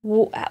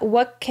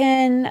 what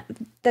can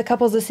the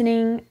couples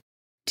listening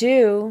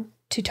do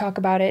to talk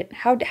about it?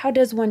 How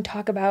does one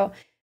talk about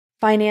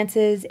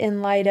finances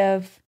in light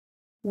of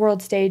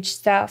world stage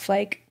stuff?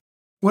 Like,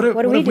 what do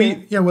we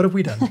do? What have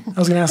we done? I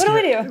was going to ask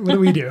you. What do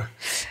we do?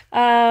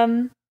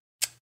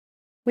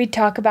 We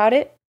talk about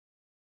it.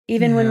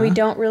 Even when we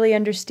don't really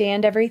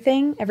understand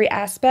everything, every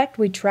aspect,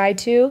 we try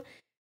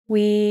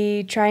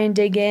and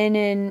dig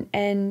in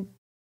and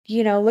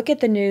look at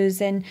the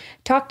news and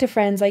talk to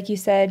friends, like you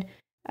said.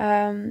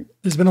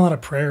 There's been a lot of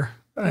prayer.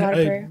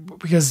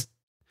 Because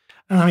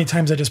I don't know how many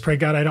times I just pray,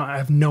 God, I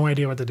have no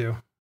idea what to do.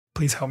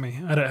 Please help me.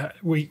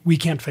 We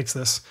can't fix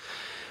this.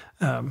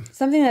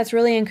 Something that's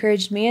really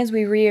encouraged me is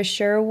we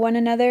reassure one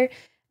another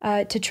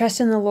to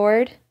trust in the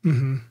Lord.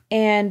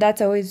 And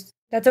that's always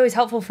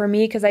helpful for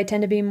me because I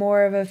tend to be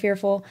more of a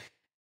fearful,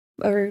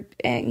 or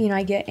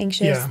I get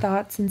anxious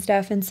thoughts and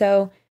stuff. And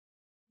so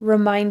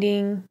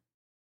reminding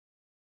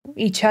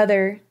each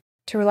other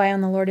to rely on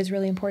the Lord is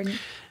really important.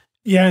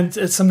 Yeah, and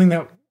it's something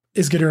that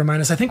is good to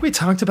remind us. I think we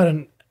talked about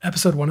in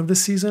episode 1 of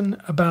this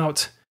season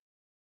about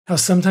how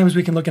sometimes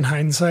we can look in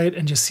hindsight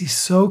and just see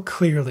so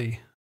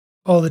clearly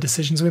all the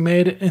decisions we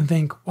made and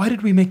think, why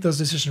did we make those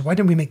decisions? Why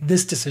didn't we make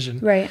this decision?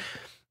 Right.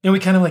 And we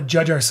kind of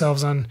judge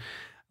ourselves on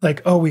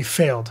oh, we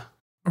failed,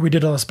 or we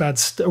did all this bad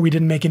or we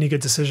didn't make any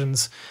good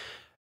decisions.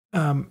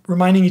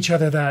 Reminding each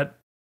other that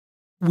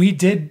we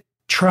did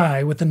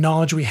try with the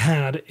knowledge we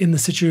had in the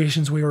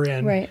situations we were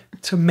in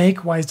to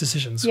make wise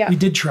decisions. Yeah. We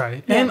did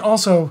try. Yeah. And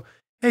also,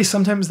 hey,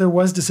 sometimes there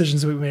was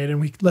decisions that we made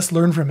and let's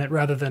learn from it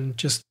rather than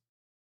just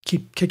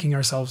keep kicking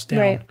ourselves down.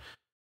 Right.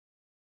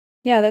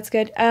 Yeah, that's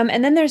good.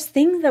 And then there's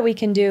things that we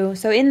can do.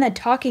 So in the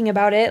talking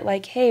about it,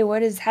 like, hey,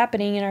 what is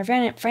happening in our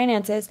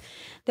finances?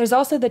 There's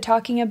also the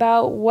talking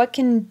about what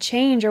can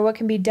change or what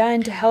can be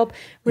done to help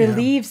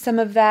relieve some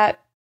of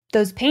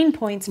those pain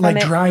points from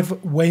it.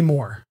 Drive way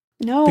more.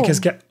 No. Because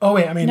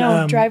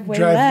drive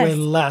way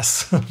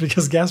less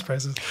because gas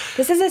prices.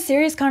 This is a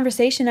serious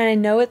conversation, and I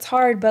know it's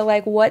hard,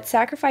 but what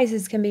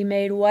sacrifices can be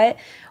made? What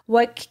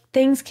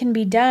things can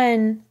be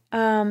done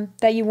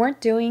that you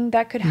weren't doing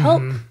that could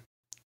help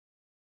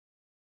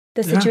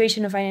the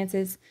situation of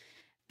finances.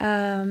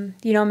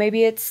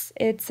 Maybe it's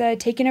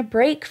taking a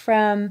break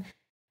from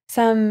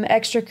some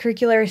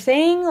extracurricular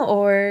thing,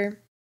 or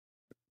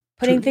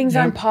putting things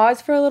on pause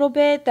for a little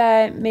bit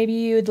that maybe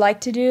you'd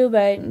like to do,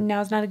 but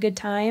now's not a good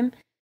time.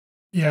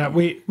 Yeah,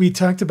 we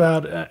talked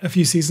about a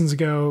few seasons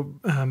ago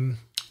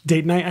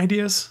date night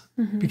ideas,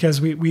 because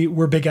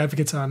we're big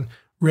advocates on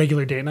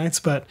regular date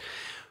nights, but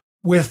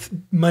with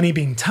money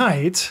being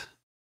tight,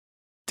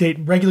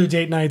 regular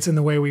date nights in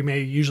the way we may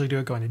usually do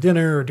it, going to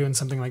dinner or doing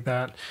something like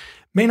that,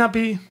 may not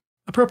be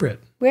appropriate.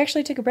 We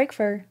actually took a break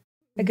for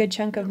a good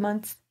chunk of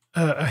months.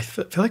 I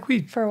feel like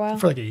for a while,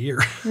 for like a year.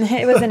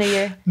 It wasn't a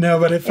year. No,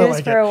 but it felt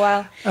like for a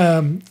while.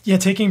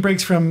 Taking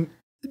breaks from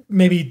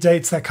maybe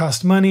dates that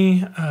cost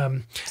money.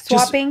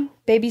 Swapping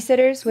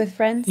babysitters with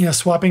friends.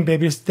 Swapping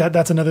babies.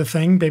 That's another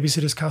thing.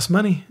 Babysitters cost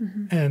money,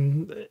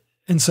 and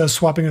so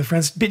swapping with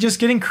friends. Just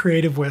getting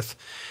creative with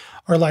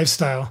our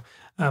lifestyle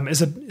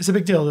is a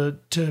big deal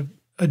to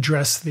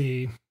address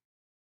the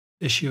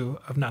issue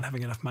of not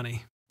having enough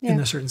money in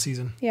a certain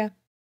season. Yeah.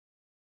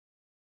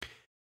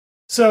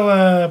 So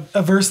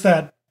a verse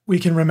that we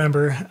can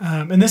remember,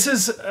 and this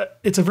is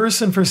it's a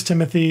verse in 1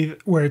 Timothy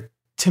where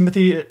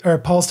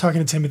Paul's talking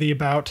to Timothy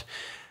about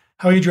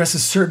how he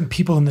addresses certain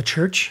people in the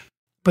church,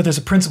 but there's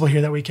a principle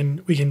here that we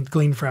can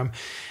glean from.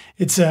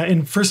 It's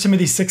in 1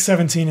 Timothy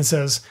 6:17. It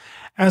says,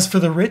 "As for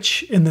the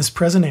rich in this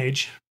present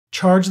age,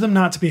 charge them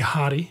not to be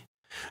haughty,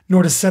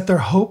 nor to set their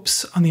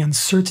hopes on the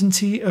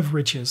uncertainty of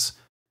riches,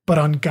 but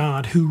on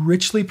God, who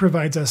richly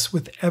provides us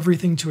with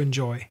everything to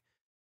enjoy."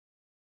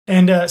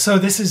 And so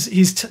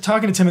he's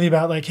talking to Timothy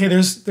about like, hey,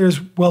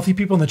 there's wealthy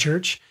people in the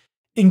church.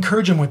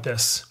 Encourage them with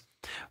this.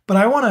 But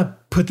I want to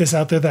put this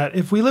out there that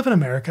if we live in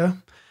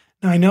America,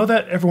 now I know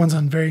that everyone's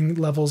on varying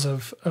levels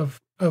of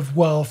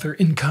wealth or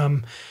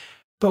income,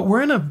 but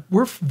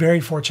we're very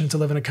fortunate to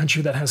live in a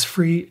country that has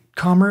free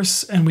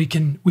commerce, and we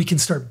can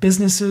start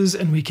businesses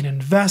and we can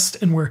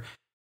invest, and we're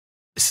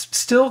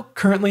still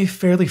currently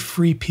fairly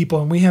free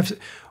people, and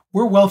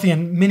we're wealthy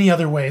in many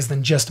other ways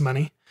than just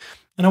money.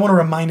 And I want to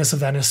remind us of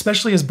that, and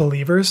especially as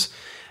believers,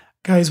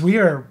 guys, we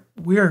are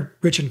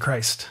rich in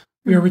Christ.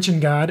 We are rich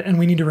in God, and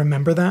we need to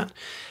remember that.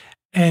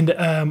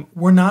 And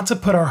we're not to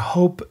put our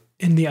hope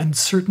in the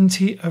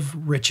uncertainty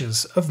of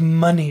riches, of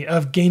money,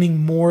 of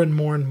gaining more and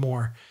more and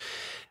more.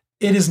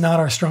 It is not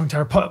our strong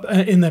tower.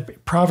 In the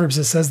Proverbs,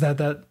 it says that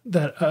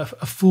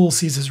a fool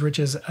sees his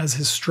riches as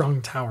his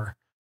strong tower.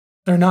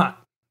 They're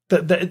not.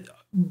 That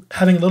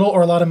having little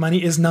or a lot of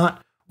money is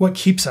not what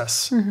keeps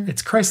us.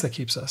 It's Christ that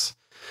keeps us.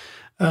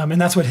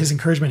 And that's what his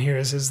encouragement here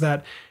is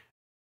that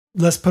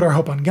let's put our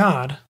hope on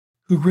God,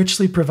 who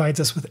richly provides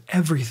us with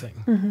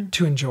everything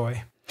to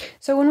enjoy.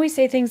 So when we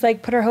say things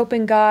like put our hope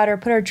in God or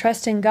put our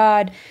trust in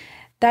God,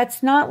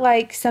 that's not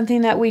like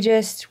something that we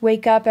just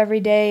wake up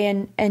every day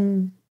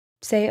and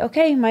say,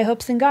 okay, my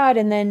hope's in God,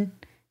 and then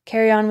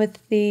carry on with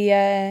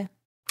the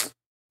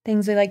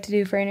things we like to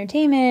do for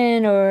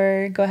entertainment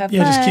or go have fun.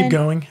 Yeah, just keep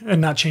going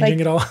and not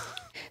changing at all.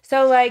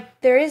 So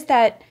like there is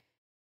that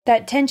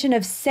tension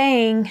of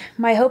saying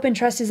my hope and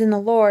trust is in the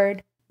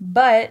Lord,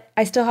 but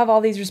I still have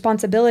all these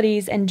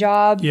responsibilities and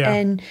job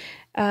and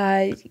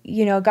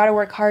got to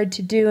work hard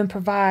to do and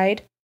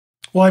provide.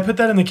 Well, I put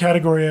that in the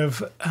category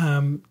of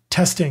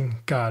testing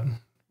God.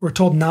 We're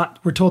told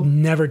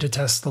never to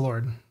test the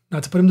Lord,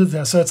 not to put him to the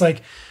test. So it's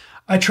like,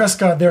 I trust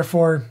God,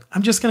 therefore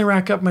I'm just going to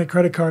rack up my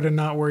credit card and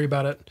not worry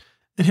about it,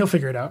 and he'll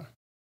figure it out.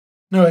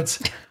 No,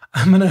 it's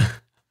I'm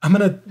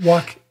gonna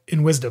walk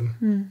in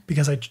wisdom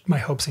because my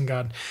hope's in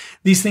God.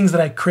 These things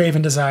that I crave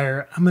and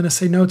desire, I'm going to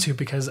say no to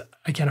because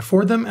I can't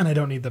afford them and I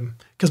don't need them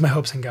because my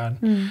hope's in God.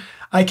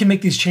 I can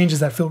make these changes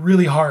that feel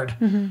really hard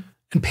and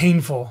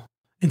painful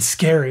and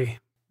scary,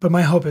 but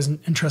my hope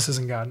and trust is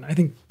in God. I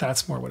think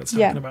that's more what it's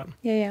talking about.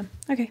 Yeah.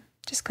 Okay.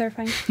 Just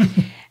clarifying.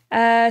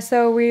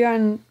 So we're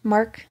on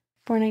Mark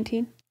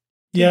 4:19.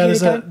 Yeah,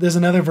 there's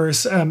another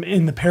verse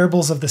in the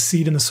parables of the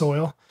seed and the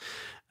soil,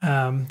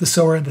 the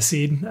sower and the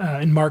seed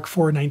in Mark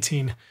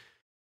 4:19.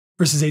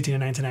 Verses 18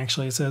 and 19,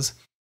 actually, it says,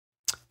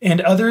 "And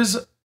others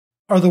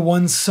are the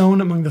ones sown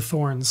among the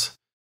thorns.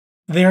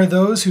 They are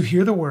those who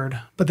hear the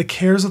word, but the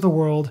cares of the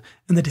world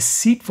and the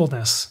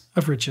deceitfulness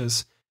of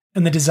riches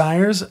and the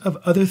desires of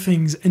other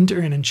things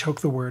enter in and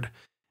choke the word,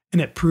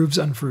 and it proves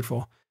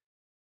unfruitful."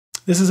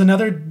 This is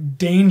another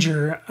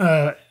danger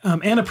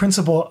and a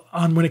principle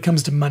on when it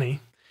comes to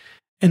money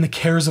and the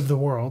cares of the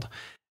world,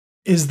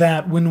 is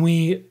that when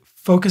we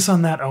focus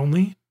on that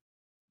only,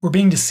 we're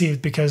being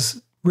deceived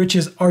because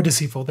riches are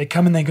deceitful. They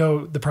come and they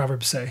go, the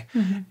Proverbs say.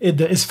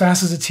 As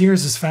fast as it's here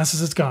is as fast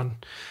as it's gone.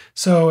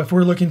 So if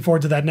we're looking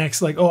forward to that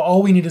next,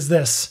 all we need is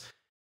this,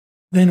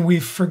 then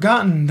we've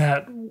forgotten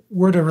that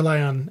we're to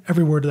rely on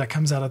every word that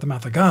comes out of the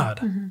mouth of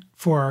God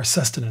for our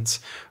sustenance,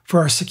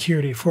 for our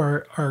security,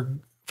 for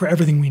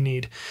everything we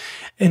need.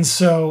 And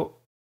so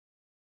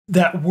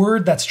that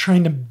word that's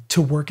trying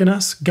to work in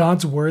us,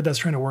 God's word that's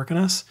trying to work in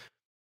us,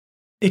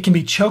 it can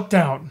be choked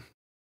out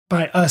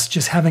by us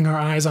just having our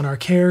eyes on our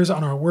cares,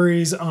 on our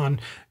worries, on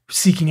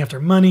seeking after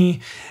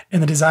money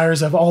and the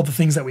desires of all the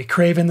things that we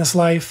crave in this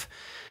life.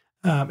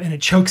 And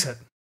it chokes it.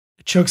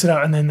 It chokes it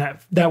out. And then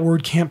that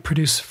word can't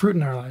produce fruit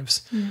in our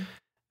lives.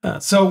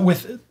 So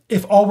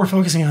if all we're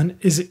focusing on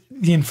is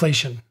the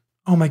inflation,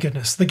 oh my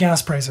goodness, the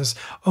gas prices,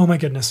 oh my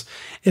goodness.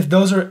 If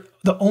those are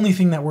the only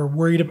thing that we're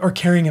worried or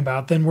caring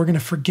about, then we're going to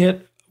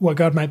forget what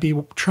God might be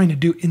trying to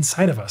do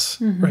inside of us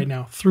right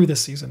now through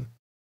this season.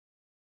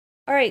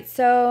 All right.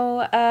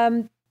 So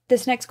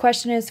this next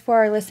question is for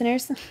our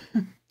listeners.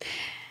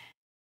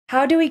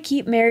 How do we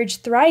keep marriage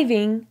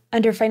thriving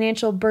under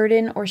financial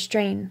burden or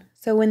strain?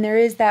 So when there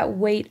is that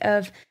weight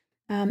of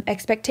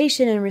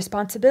expectation and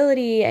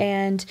responsibility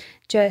and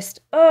just,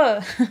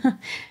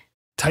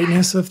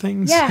 tightness of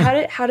things.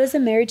 Yeah. How does a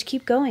marriage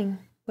keep going?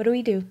 What do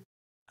we do?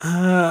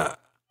 I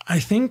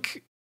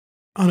think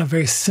on a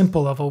very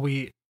simple level,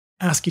 we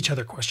ask each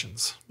other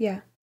questions.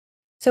 Yeah.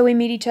 So we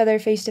meet each other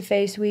face to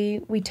face.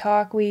 We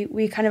talk.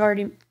 We kind of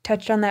already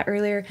touched on that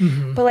earlier.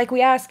 But like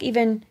we ask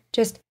even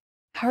just,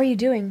 how are you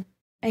doing?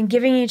 And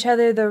giving each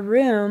other the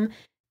room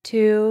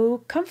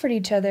to comfort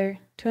each other,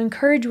 to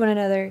encourage one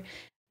another.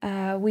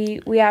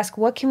 We ask,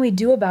 what can we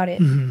do about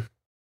it?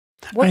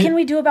 What can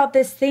we do about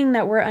this thing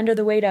that we're under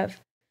the weight of?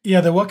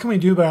 Yeah, what can we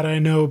do about it? I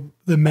know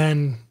the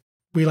men,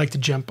 we like to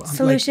jump on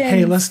solutions. Like,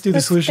 hey, let's do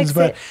the solutions.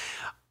 But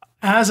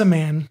as a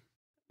man,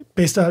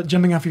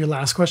 jumping off of your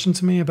last question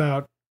to me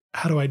about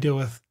how do I deal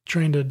with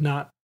trying to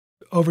not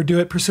overdo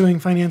it, pursuing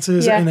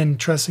finances and then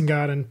trusting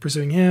God and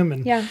pursuing Him.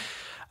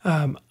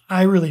 And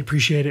I really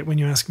appreciate it when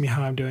you ask me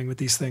how I'm doing with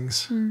these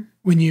things.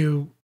 When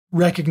you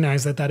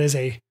recognize that is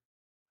a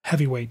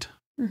heavy weight.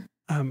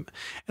 And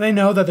I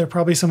know that there are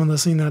probably someone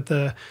listening that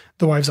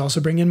the wives also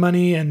bring in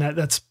money, and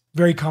that's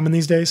very common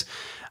these days.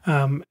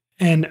 And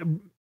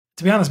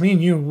to be honest, me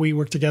and you, we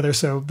work together,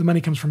 so the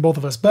money comes from both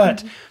of us.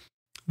 But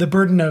the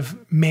burden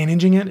of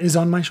managing it is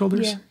on my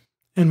shoulders. Yeah.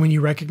 And when you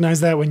recognize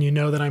that, when you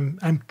know that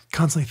I'm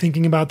constantly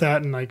thinking about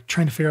that and like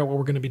trying to figure out what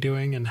we're going to be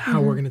doing and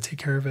how we're going to take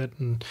care of it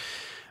and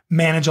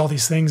manage all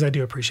these things, I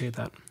do appreciate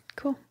that.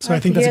 Cool. So I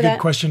think that's a good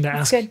question to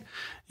ask.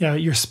 Yeah,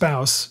 your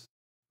spouse,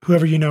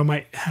 whoever you know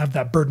might have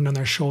that burden on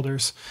their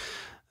shoulders.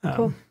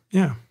 Cool.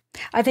 Yeah.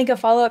 I think a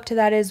follow-up to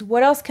that is,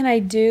 what else can I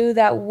do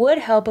that would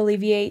help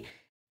alleviate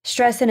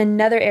stress in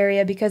another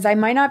area? Because I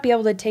might not be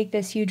able to take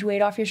this huge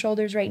weight off your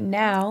shoulders right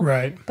now.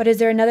 Right. But is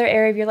there another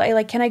area of your life?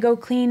 Like, can I go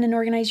clean and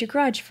organize your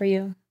garage for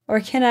you?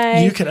 Or can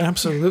I? You could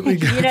absolutely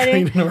go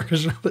clean and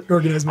organize my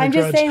garage. I'm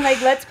just saying,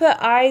 like, let's put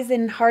eyes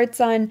and hearts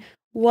on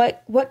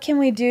what can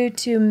we do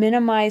to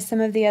minimize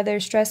some of the other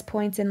stress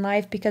points in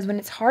life? Because when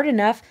it's hard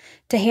enough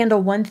to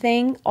handle one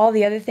thing, all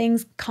the other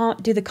things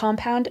do the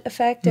compound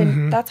effect,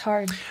 and that's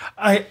hard.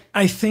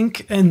 I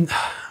think, and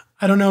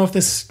I don't know if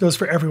this goes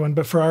for everyone,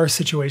 but for our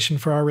situation,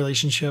 for our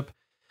relationship,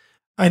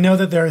 I know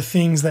that there are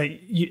things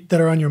that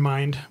are on your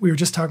mind. We were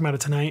just talking about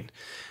it tonight,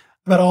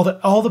 about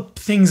all the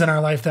things in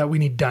our life that we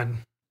need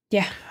done.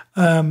 Yeah.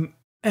 And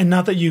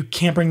not that you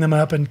can't bring them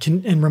up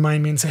and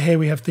remind me and say, hey,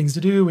 we have things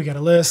to do. We got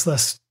a list.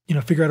 Let's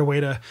figure out a way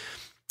to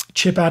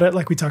chip at it,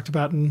 like we talked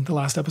about in the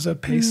last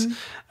episode, Pace,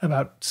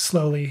 about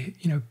slowly,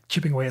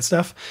 chipping away at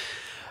stuff.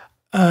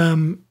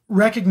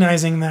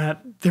 Recognizing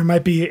that there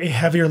might be a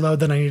heavier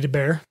load than I need to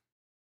bear,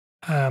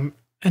 and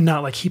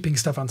not like heaping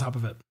stuff on top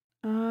of it.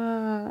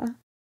 And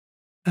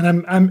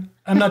I'm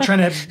not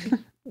trying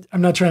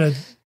to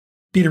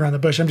beat around the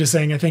bush. I'm just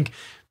saying I think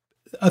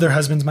other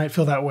husbands might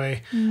feel that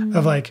way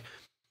of like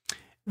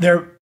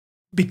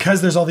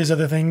because there's all these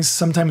other things.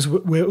 Sometimes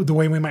the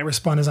way we might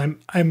respond is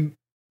I'm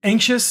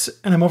anxious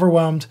and I'm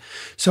overwhelmed.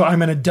 So I'm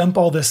going to dump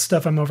all this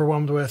stuff I'm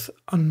overwhelmed with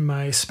on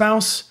my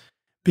spouse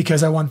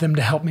because I want them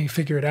to help me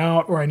figure it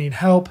out, or I need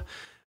help.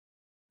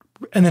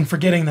 And then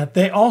forgetting that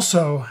they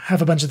also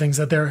have a bunch of things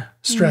that they're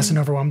stressed and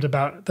overwhelmed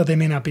about that they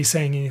may not be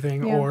saying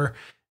anything or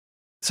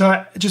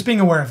so just being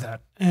aware of that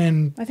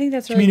and I think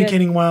that's really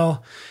communicating good.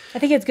 well. I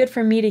think it's good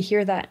for me to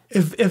hear that.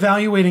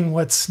 Evaluating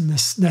what's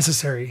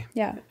necessary.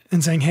 Yeah.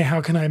 And saying, hey,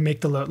 how can I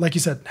make the load? Like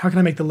you said, how can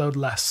I make the load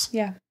less?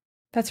 Yeah.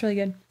 That's really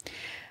good.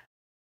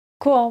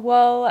 Cool.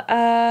 Well,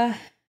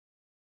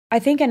 I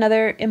think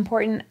another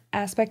important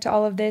aspect to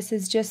all of this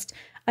is just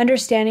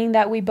understanding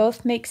that we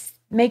both make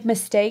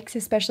mistakes,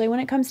 especially when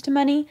it comes to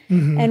money.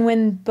 And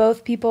when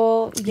both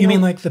people... You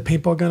mean like the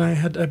paintball gun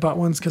I bought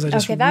once because I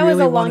just Okay, that was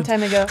a long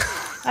time ago.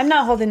 I'm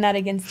not holding that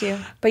against you.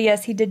 But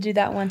yes, he did do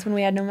that once when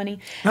we had no money.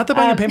 Not that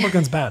buying a paintball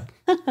gun's bad,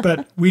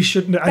 but I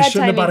shouldn't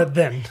have bought it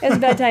then. It was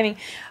bad timing.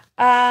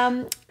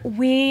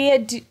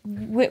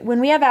 When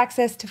we have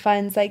access to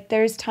funds, like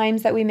there's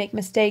times that we make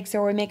mistakes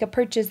or we make a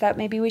purchase that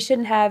maybe we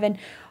shouldn't have. And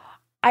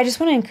I just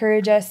want to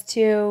encourage us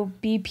to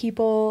be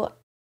people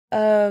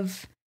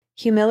of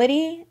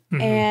humility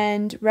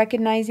and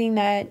recognizing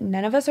that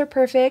none of us are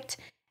perfect.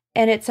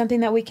 And it's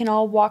something that we can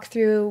all walk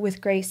through with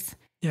grace.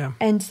 Yeah.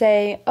 And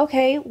say,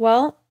 okay,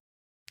 well,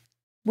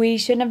 we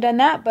shouldn't have done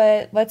that,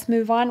 but let's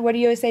move on. What do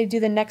you always say? Do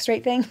the next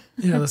right thing?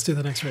 Yeah, let's do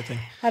the next right thing.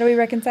 How do we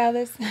reconcile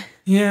this?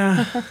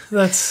 Yeah,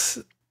 that's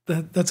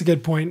a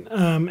good point.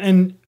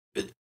 And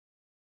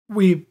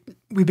we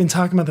we've been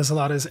talking about this a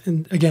lot is,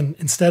 again,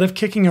 instead of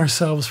kicking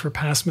ourselves for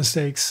past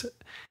mistakes,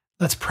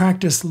 let's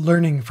practice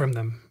learning from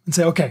them and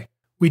say, okay,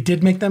 we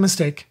did make that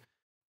mistake.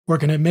 We're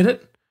going to admit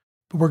it,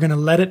 but we're going to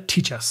let it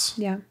teach us.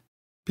 Yeah.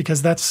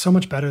 Because that's so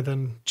much better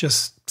than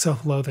just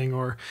self-loathing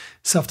or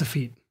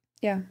self-defeat.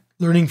 Yeah.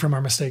 Learning from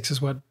our mistakes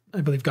is what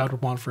I believe God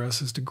would want for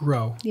us, is to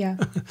grow. Yeah.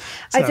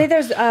 I'd say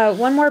there's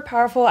one more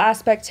powerful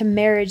aspect to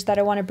marriage that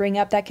I want to bring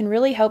up that can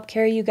really help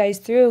carry you guys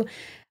through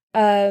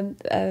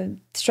a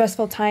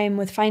stressful time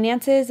with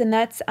finances. And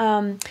that's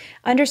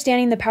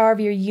understanding the power of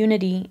your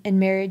unity in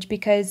marriage.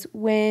 Because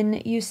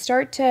when you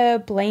start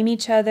to blame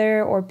each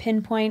other or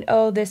pinpoint,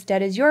 oh, this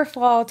debt is your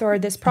fault, or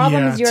this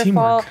problem is your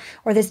fault,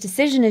 or this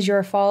decision is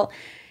your fault,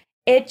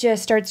 it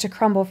just starts to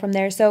crumble from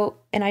there. So,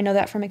 and I know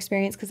that from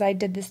experience because I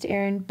did this to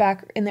Aaron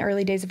back in the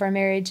early days of our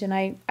marriage. And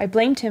I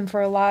blamed him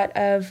for a lot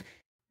of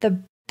the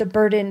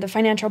burden, the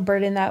financial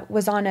burden that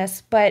was on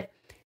us. But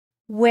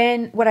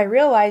what I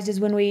realized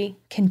is when we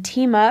can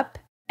team up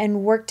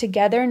and work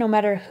together, no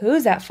matter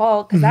who's at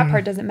fault, because that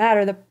part doesn't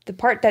matter. The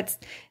part that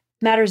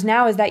matters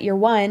now is that you're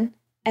one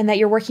and that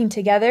you're working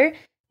together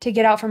to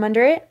get out from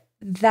under it.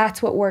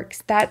 That's what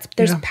works.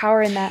 There's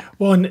power in that.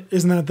 Well, and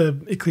isn't that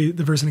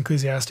the verse in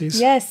Ecclesiastes?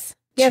 Yes.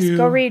 Yes.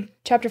 Go read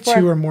chapter 4.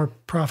 2 are more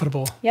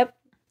profitable. Yep.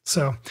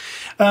 So,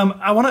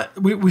 I want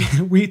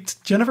to,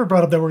 Jennifer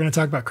brought up that we're going to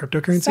talk about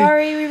cryptocurrency.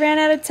 Sorry, we ran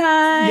out of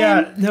time.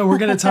 Yeah, no, we're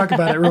going to talk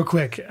about it real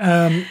quick.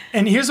 And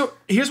here's why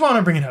I want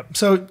to bring it up.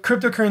 So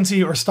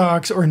cryptocurrency or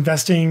stocks or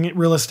investing,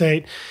 real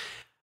estate.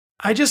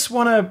 I just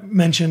want to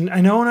mention, I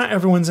know not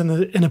everyone's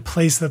in a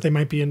place that they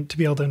might be in to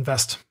be able to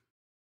invest.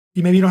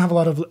 Maybe you don't have a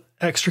lot of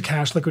extra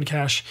cash, liquid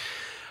cash.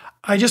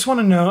 I just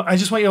want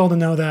you all to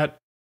know that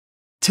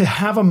to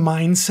have a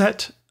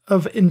mindset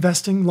of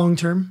investing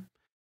long-term,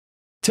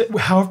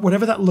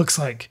 whatever that looks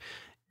like,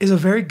 is a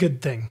very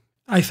good thing,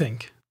 I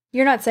think.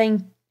 You're not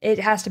saying it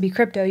has to be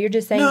crypto. You're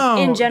just saying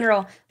in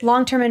general,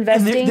 long-term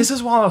investing. This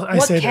is why I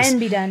say this. What can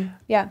be done?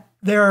 Yeah.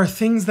 There are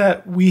things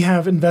that we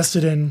have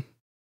invested in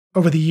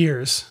over the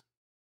years,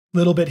 a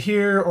little bit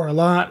here or a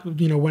lot,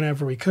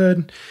 whenever we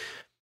could,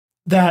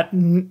 that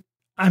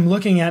I'm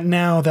looking at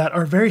now that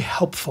are very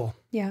helpful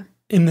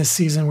in this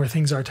season where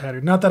things are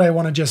tighter. Not that I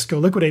want to just go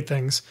liquidate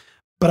things,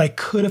 but I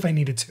could if I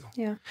needed to.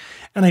 Yeah.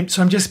 And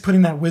so I'm just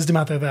putting that wisdom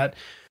out there that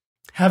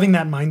having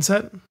that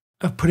mindset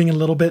of putting a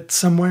little bit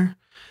somewhere,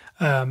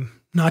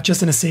 not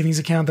just in a savings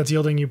account that's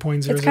yielding you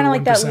 0.001%. It's kind of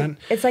like that.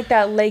 It's like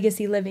that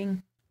legacy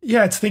living.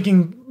 Yeah. It's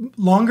thinking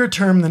longer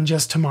term than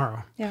just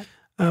tomorrow. Yeah.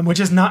 Which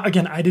is not,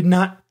 again, I did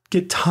not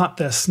get taught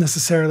this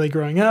necessarily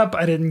growing up.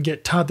 I didn't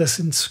get taught this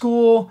in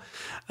school.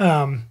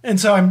 And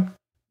so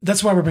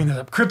that's why we're bringing this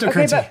up.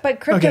 Cryptocurrency. Okay, but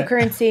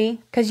cryptocurrency,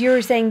 because you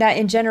were saying that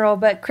in general,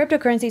 but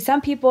cryptocurrency,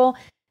 some people,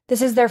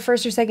 this is their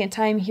first or second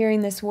time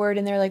hearing this word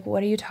and they're like,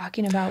 what are you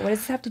talking about? What does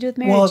this have to do with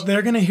marriage? Well,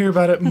 they're going to hear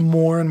about it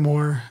more and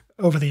more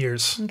over the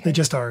years. Okay. They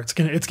just are. It's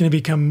going to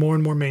become more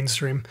and more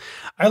mainstream.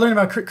 I learned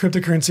about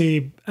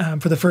cryptocurrency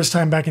for the first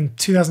time back in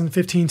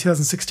 2015,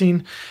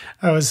 2016.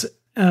 I was...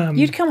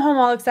 You'd come home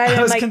all excited.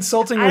 I was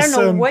consulting with I don't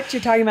know what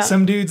you're talking about.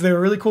 Some dudes, they were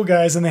really cool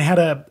guys, and they had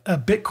a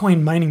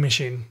Bitcoin mining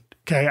machine.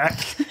 Okay,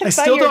 I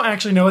still don't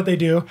actually know what they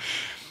do,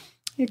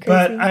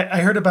 but I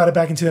heard about it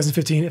back in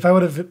 2015. If I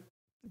would have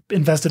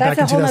invested back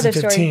in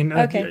 2015,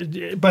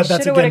 okay. But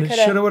that's again,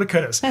 shoulda, woulda,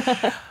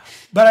 coulda.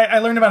 But I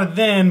learned about it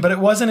then, but it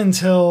wasn't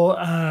until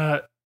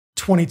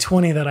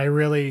 2020 that I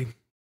really...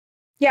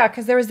 Yeah,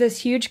 because there was this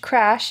huge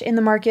crash in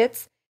the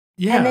markets,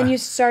 and then you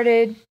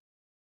started...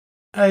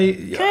 I'll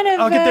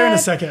get there in a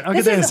second.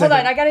 Hold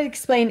on, I got to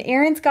explain.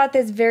 Aaron's got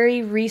this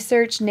very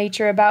research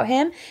nature about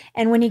him.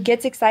 And when he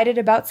gets excited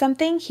about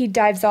something, he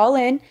dives all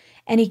in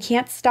and he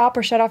can't stop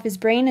or shut off his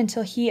brain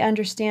until he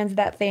understands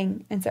that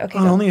thing. And so,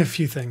 only a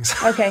few things.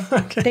 Okay.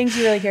 Things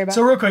you really care about.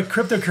 So real quick,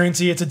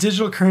 cryptocurrency, it's a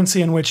digital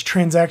currency in which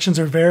transactions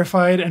are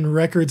verified and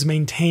records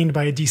maintained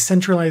by a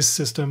decentralized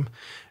system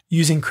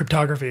using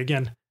cryptography.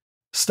 Again,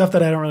 stuff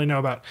that I don't really know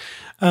about,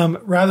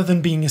 rather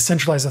than being a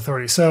centralized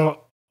authority.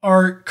 So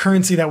our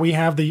currency that we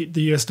have, the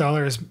US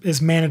dollar,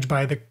 is managed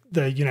by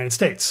the United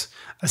States,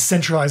 a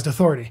centralized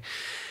authority.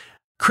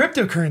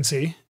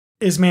 Cryptocurrency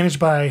is managed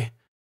by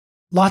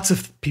lots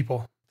of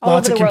people,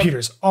 lots of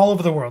computers all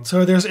over the world.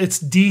 So it's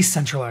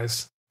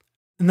decentralized.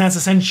 And that's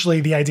essentially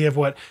the idea of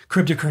what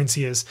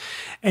cryptocurrency is.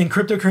 And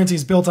cryptocurrency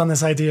is built on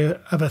this idea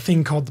of a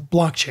thing called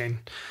blockchain.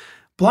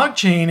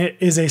 Blockchain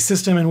is a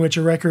system in which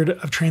a record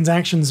of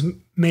transactions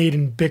made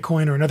in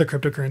Bitcoin or another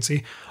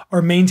cryptocurrency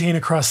are maintained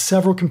across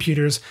several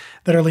computers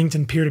that are linked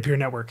in peer-to-peer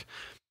network.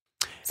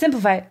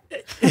 Simplify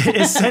it.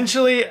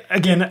 Essentially,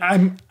 again,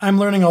 I'm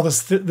learning all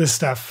this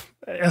stuff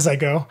as I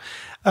go.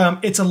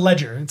 It's a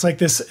ledger. It's like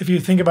this. If you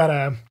think about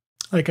a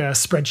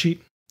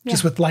spreadsheet,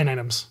 just with line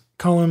items,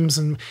 columns,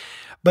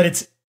 but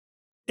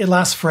it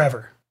lasts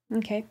forever.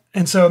 Okay.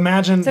 And so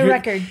imagine it's a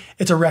record.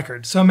 It's a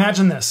record. So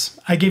imagine this.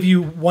 I give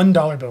you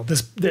 $1 bill.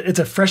 It's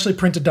a freshly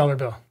printed dollar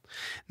bill.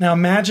 Now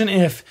imagine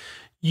if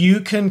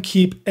you can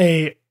keep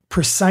a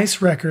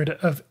precise record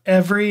of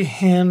every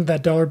hand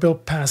that dollar bill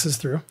passes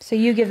through. So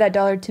you give that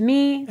dollar to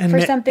me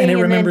for something. And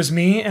it remembers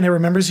me and it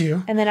remembers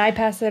you. And then I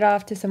pass it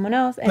off to someone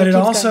else. But it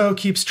also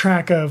keeps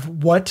track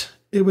of what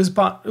it was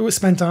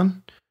spent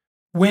on,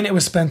 when it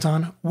was spent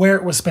on, where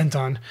it was spent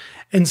on.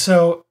 And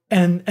so,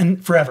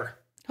 and forever.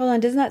 Hold on,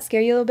 doesn't that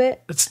scare you a little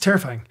bit? It's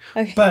terrifying.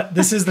 Okay. But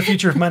this is the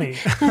future of money.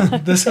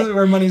 This is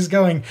where money's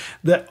going.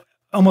 That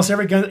almost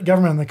every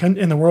government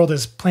in the world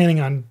is planning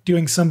on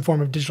doing some form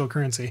of digital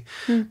currency.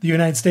 The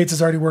United States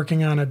is already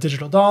working on a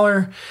digital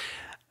dollar.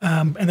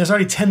 And there's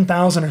already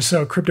 10,000 or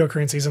so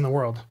cryptocurrencies in the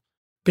world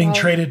being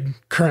traded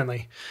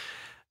currently.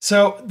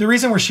 So the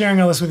reason we're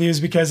sharing all this with you is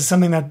because it's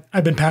something that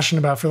I've been passionate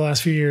about for the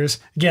last few years.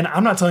 Again,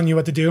 I'm not telling you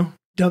what to do.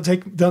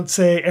 Don't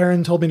say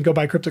Aaron told me to go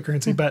buy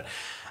cryptocurrency, but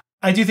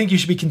I do think you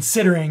should be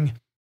considering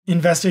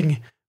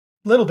investing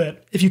a little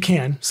bit, if you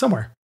can,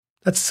 somewhere.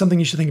 That's something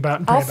you should think about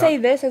and pray I'll about. say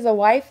this as a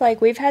wife, like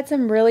we've had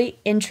some really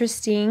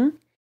interesting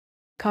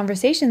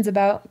conversations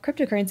about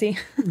cryptocurrency.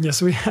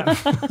 Yes, we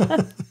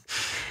have.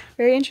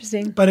 Very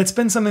interesting. But it's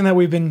been something that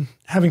we've been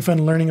having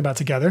fun learning about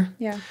together.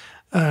 Yeah.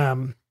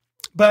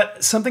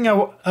 But something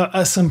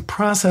some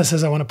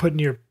processes I want to put in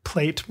your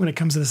plate when it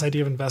comes to this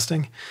idea of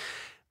investing.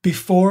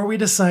 Before we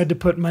decide to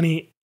put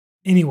money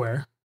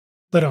anywhere,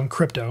 let alone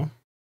crypto,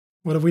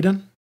 what have we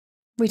done?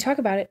 We talk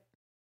about it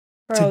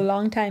for a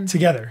long time.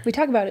 Together. We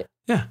talk about it.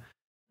 Yeah.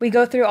 We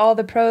go through all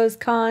the pros,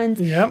 cons,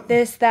 yep.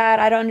 This, that,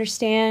 I don't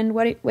understand.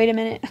 Wait a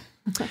minute.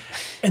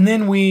 And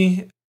then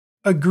we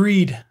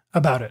agreed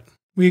about it.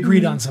 We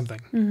agreed on something.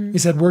 We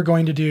said, we're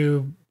going to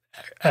do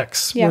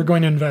X. Yeah. We're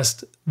going to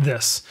invest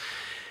this.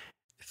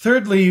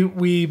 Thirdly,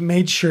 we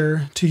made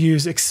sure to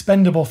use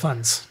expendable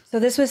funds. So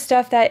this was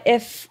stuff that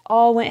if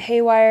all went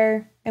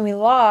haywire and we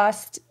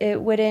lost,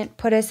 it wouldn't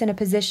put us in a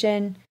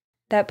position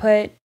that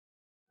put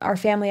our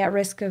family at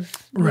risk of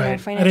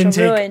financial I didn't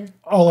ruin. Take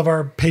all of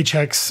our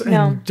paychecks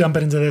and dump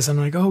it into this. I'm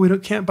like, we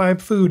can't buy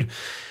food.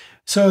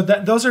 So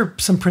those are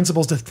some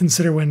principles to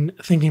consider when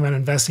thinking about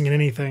investing in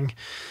anything.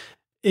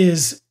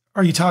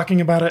 Are you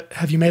talking about it?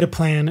 Have you made a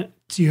plan?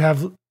 Do you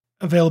have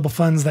available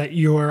funds that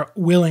you're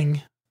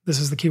willing, this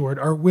is the key word,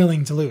 are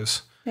willing to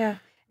lose? Yeah.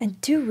 And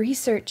do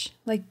research.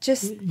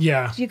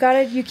 Yeah. You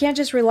can't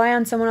just rely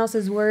on someone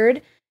else's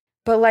word,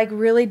 but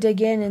really dig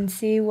in and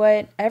see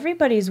what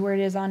everybody's word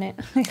is on it.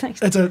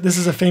 This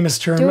is a famous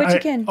term. Do what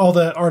you can. All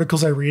the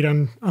articles I read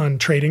on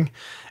trading,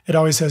 it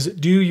always says,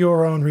 do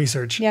your own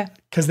research. Yeah.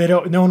 Because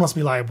no one wants to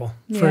be liable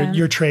for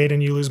your trade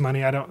and you lose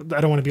money. I don't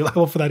want to be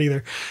liable for that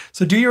either.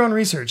 So do your own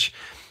research.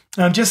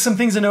 Just some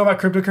things to know about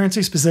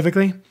cryptocurrency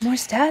specifically. More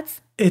stats?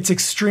 It's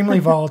extremely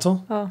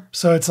volatile. Oh.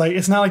 So it's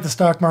not like the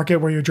stock market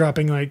where you're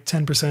dropping 10%,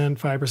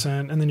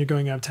 5%, and then you're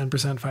going up 10%,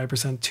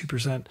 5%,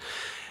 2%.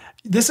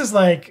 This is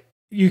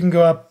you can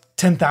go up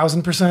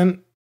 10,000%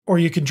 or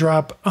you could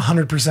drop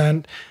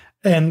 100%.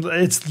 And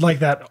it's like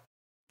that.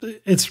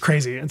 It's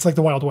crazy. It's like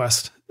the Wild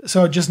West.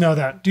 So just know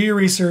that. Do your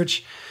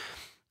research.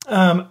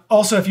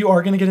 Also, if you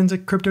are going to get into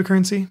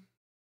cryptocurrency,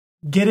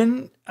 get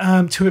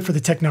into it for the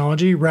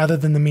technology rather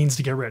than the means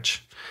to get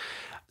rich.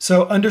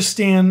 So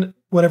understand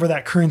whatever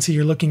that currency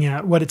you're looking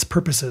at, what its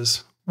purpose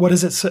is. What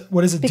does it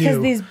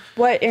do? Because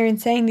what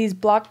Aaron's saying, these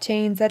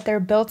blockchains that they're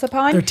built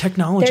upon, they're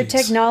technologies. They're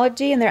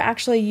technology and they're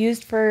actually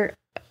used for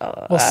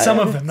some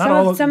of them, not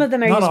all of them. Some of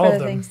them are used for other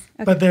things.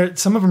 Okay. But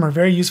some of them are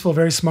very useful,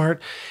 very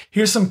smart.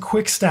 Here's some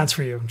quick stats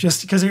for you,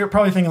 just because you're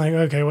probably thinking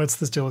okay, what's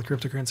this deal with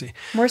cryptocurrency?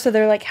 More so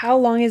they're how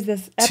long is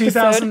this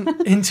episode?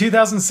 In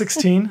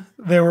 2016,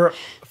 there were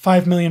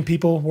 5 million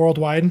people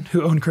worldwide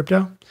who own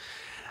crypto.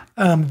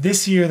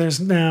 This year, there's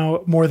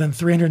now more than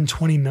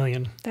 320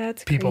 million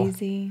people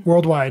crazy.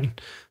 Worldwide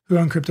who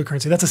own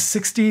cryptocurrency. That's a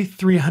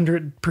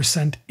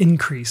 6,300%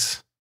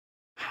 increase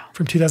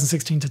from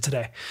 2016 to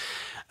today.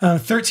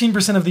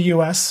 13% of the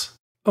U.S.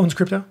 owns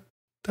crypto.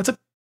 That's a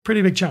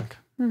pretty big chunk.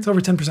 It's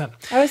over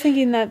 10%. I was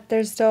thinking that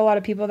there's still a lot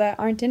of people that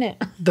aren't in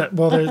it.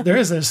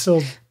 There's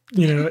still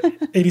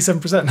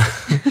 87%.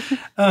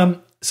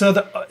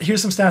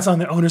 Here's some stats on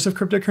the owners of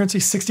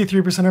cryptocurrency.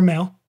 63% are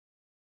male.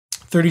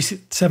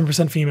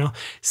 37% female,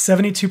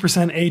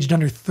 72% aged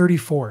under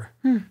 34.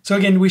 So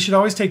again, we should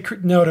always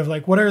take note of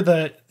what are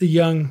the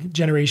young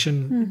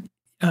generation,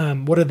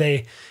 what are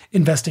they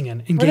investing in,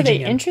 engaging in? What are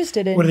they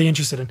interested in? What are they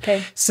interested in?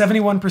 Okay.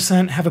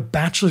 71% have a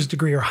bachelor's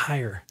degree or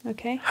higher.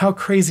 Okay. How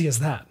crazy is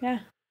that? Yeah.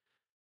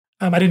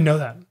 I didn't know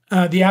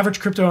that. The average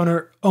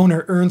crypto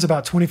owner earns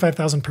about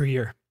 $25,000 per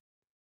year.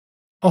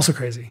 Also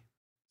crazy.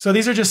 So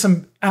these are just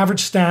some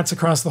average stats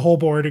across the whole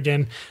board.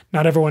 Again,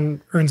 not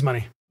everyone earns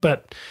money,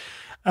 but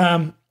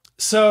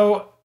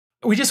so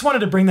we just wanted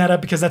to bring that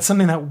up because that's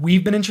something that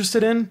we've been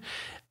interested in.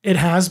 It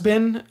has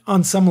been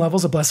on some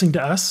levels a blessing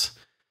to us,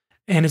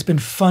 and it's been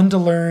fun to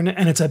learn,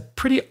 and it's a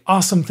pretty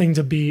awesome thing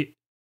to be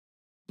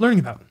learning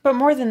about. But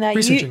more than that,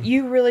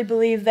 you really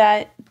believe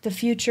that the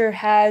future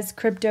has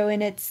crypto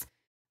in its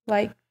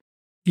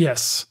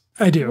Yes,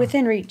 I do.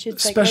 Within reach.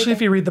 It's especially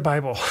if you read the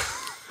Bible.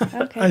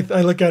 Okay.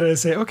 I look at it and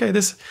say, okay,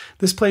 this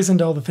plays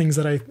into all the things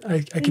that I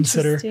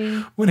consider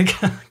when it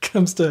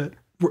comes to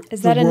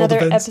Is that another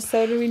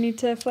episode we need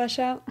to flesh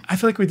out? I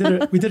feel like we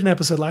did an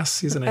episode last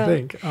season, I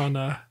think,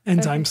 on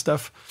end time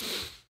stuff.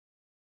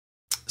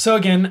 So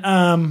again,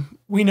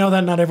 we know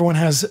that not everyone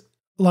has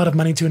a lot of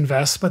money to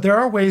invest, but there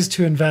are ways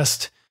to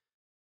invest.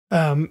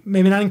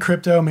 Maybe not in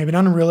crypto, maybe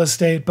not in real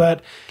estate,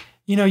 but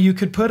you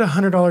could put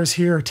 $100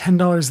 here or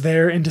 $10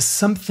 there into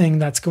something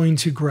that's going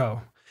to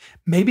grow.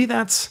 Maybe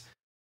that's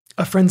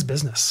a friend's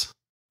business.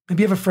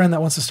 Maybe you have a friend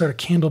that wants to start a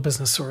candle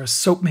business or a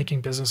soap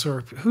making business,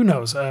 or who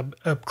knows, a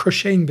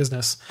crocheting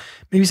business.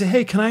 Maybe you say,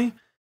 hey, can I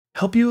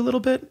help you a little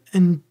bit?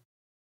 And,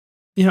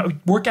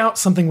 work out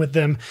something with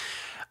them.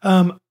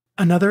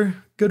 Another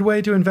good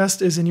way to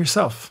invest is in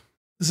yourself.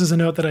 This is a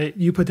note that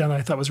you put down that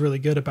I thought was really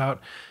good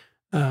about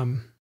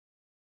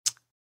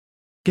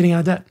getting out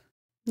of debt.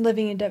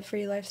 Living a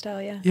debt-free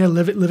lifestyle, yeah. Yeah,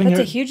 living. That's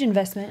a huge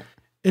investment.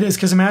 It is,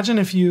 because imagine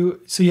if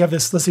you have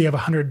this, let's say you have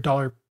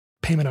 $100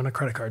 payment on a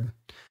credit card.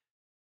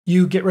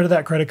 You get rid of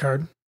that credit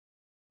card.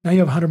 Now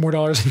you have $100 more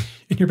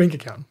in your bank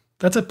account.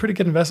 That's a pretty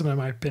good investment in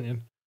my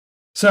opinion.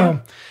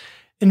 So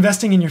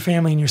investing in your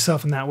family and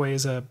yourself in that way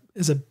is a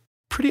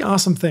pretty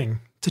awesome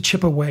thing to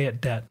chip away at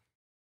debt.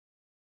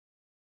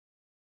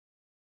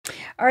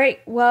 All right.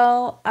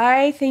 Well,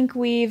 I think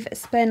we've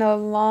spent a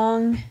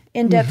long,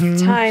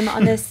 in-depth time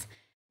on this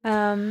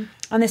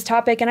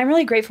topic, and I'm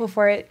really grateful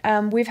for it.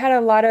 We've had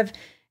a lot of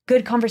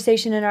good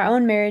conversation in our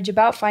own marriage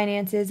about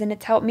finances, and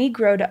it's helped me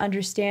grow to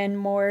understand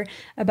more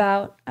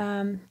about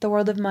the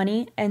world of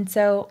money. And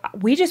so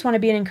we just want to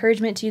be an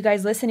encouragement to you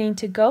guys listening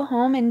to go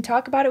home and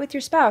talk about it with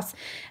your spouse.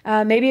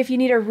 Maybe if you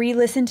need to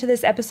re-listen to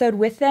this episode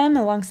with them,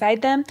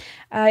 alongside them,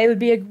 it would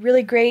be a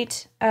really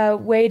great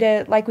way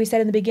to, like we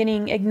said in the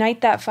beginning,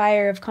 ignite that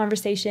fire of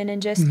conversation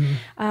and just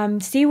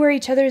see where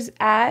each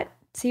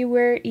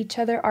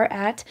other are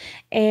at,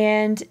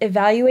 and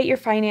evaluate your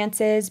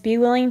finances. Be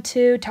willing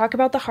to talk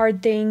about the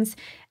hard things.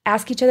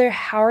 Ask each other,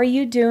 how are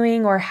you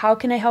doing? Or how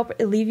can I help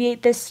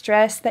alleviate this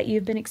stress that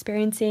you've been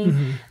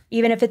experiencing,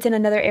 even if it's in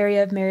another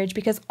area of marriage,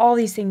 because all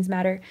these things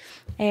matter.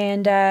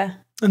 And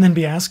then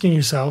be asking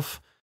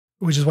yourself,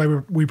 which is why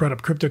we brought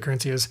up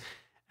cryptocurrency, is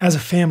as a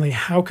family,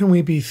 how can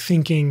we be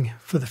thinking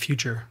for the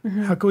future?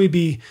 How can we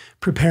be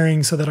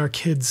preparing so that our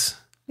kids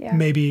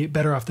may be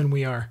better off than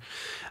we are,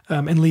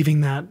 and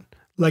leaving that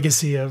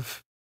legacy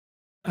of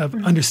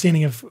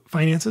understanding of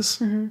finances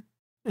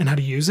and how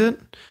to use it?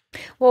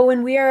 Well,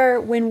 when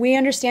we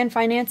understand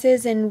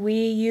finances and we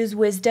use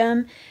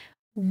wisdom,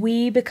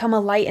 we become a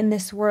light in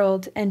this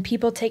world, and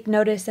people take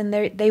notice, and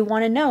they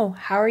want to know,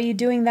 how are you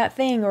doing that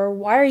thing? Or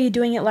why are you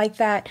doing it like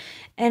that?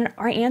 And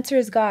our answer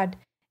is God.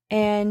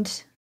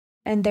 And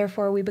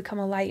therefore we become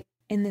a light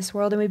in this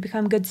world, and we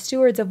become good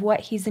stewards of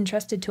what He's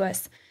entrusted to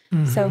us.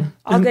 So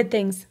good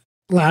things.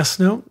 Last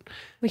note.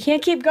 We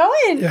can't keep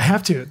going. You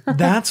have to.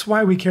 That's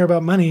why we care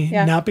about money,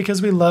 not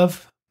because we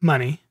love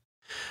money,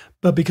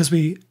 but because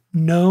we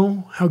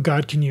know how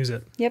God can use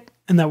it. Yep.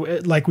 And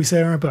that, like we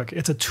say in our book,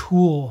 it's a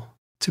tool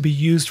to be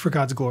used for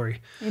God's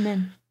glory.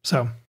 Amen.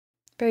 So.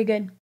 Very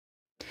good.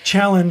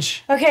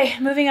 Challenge. Okay,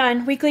 moving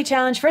on. Weekly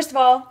challenge. First of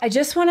all, I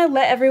just want to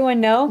let everyone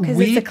know, because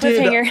it's a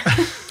cliffhanger.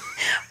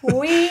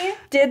 We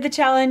did the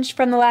challenge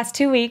from the last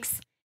 2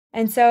 weeks.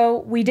 And so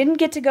we didn't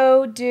get to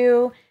go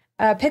do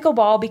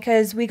pickleball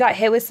because we got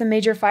hit with some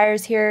major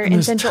fires here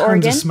in Central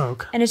Oregon. Of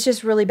smoke. And it's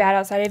just really bad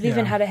outside. I've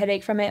even had a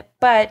headache from it.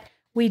 But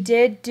we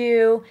did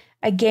do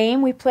a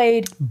game. We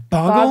played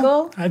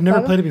Boggle. I've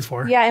never played it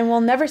before. Yeah, and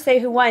we'll never say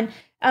who won.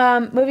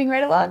 Moving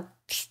right along,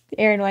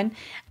 Aaron won.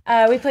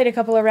 We played a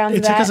couple of rounds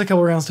of that. It took us a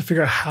couple of rounds to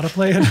figure out how to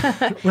play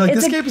it. We're like,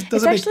 this game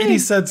doesn't make any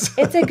sense.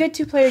 It's a good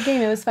 2-player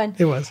game. It was fun.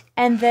 It was.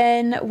 And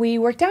then we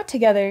worked out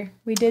together.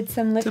 We did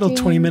some lifting. Did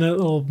a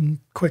 20-minute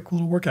quick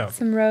little workout.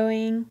 Some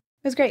rowing.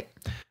 It was great.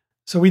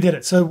 So we did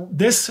it. So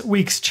this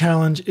week's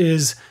challenge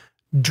is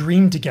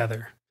dream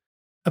together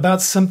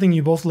about something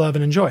you both love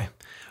and enjoy,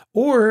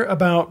 or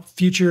about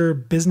future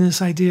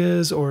business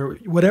ideas, or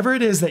whatever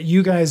it is that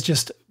you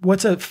guys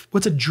what's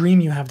a dream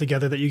you have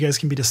together that you guys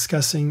can be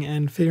discussing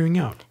and figuring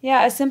out.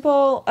 Yeah. A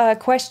simple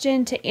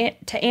question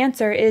to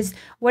answer is,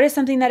 what is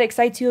something that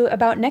excites you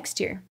about next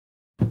year?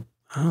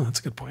 Oh, that's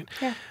a good point.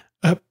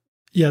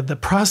 Yeah. The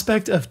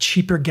prospect of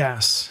cheaper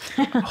gas,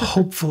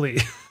 hopefully.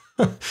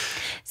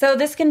 So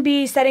this can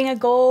be setting a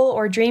goal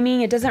or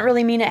dreaming. It doesn't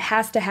really mean it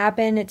has to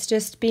happen. It's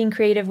just being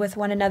creative with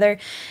one another.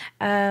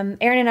 Aaron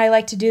and I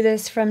like to do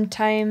this from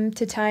time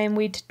to time.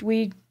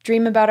 We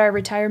dream about our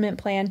retirement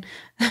plan,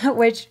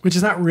 which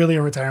is not really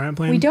a retirement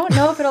plan. We don't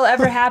know if it'll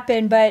ever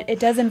happen, but it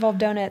does involve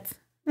donuts.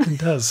 It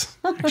does,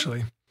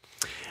 actually.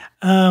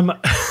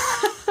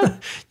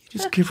 You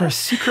just give our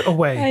secret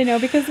away. I know,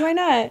 because why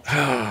not?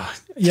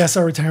 Yes,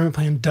 our retirement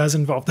plan does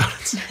involve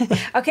donuts.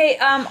 Okay.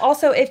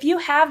 Also, if you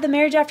have the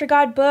Marriage After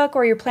God book,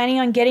 or you're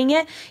planning on getting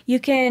it, you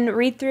can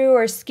read through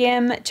or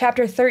skim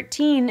chapter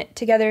 13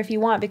 together if you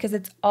want, because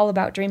it's all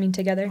about dreaming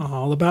together.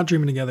 All about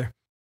dreaming together.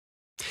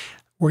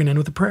 We're going to end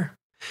with a prayer.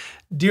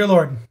 Dear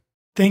Lord,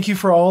 thank you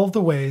for all of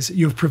the ways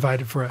you have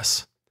provided for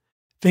us.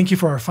 Thank you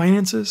for our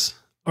finances,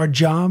 our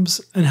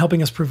jobs, and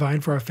helping us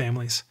provide for our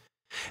families.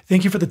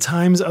 Thank you for the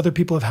times other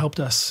people have helped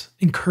us,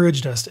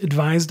 encouraged us,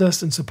 advised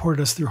us, and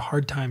supported us through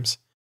hard times.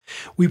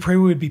 We pray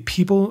we would be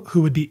people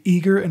who would be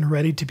eager and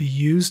ready to be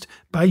used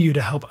by you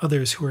to help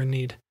others who are in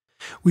need.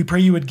 We pray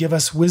you would give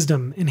us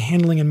wisdom in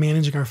handling and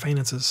managing our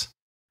finances.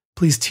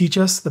 Please teach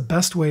us the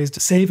best ways to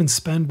save and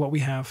spend what we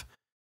have.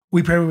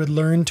 We pray we would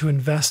learn to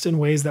invest in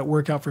ways that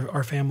work out for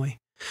our family.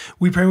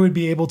 We pray we would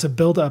be able to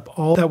build up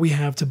all that we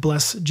have to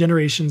bless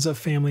generations of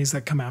families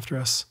that come after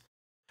us.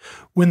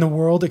 When the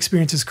world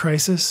experiences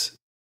crisis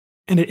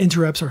and it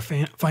interrupts our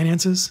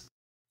finances,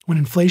 when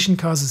inflation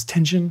causes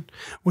tension,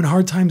 when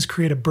hard times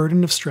create a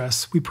burden of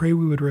stress, we pray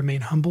we would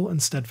remain humble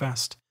and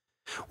steadfast.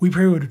 We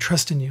pray we would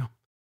trust in you.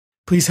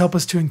 Please help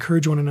us to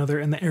encourage one another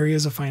in the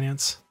areas of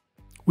finance.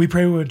 We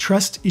pray we would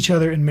trust each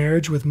other in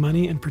marriage with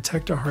money and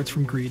protect our hearts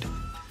from greed.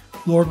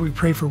 Lord, we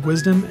pray for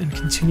wisdom and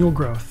continual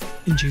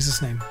growth. In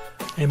Jesus' name,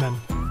 amen.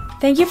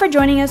 Thank you for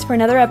joining us for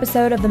another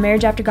episode of the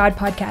Marriage After God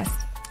podcast.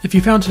 If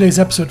you found today's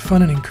episode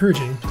fun and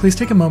encouraging, please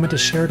take a moment to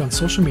share it on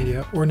social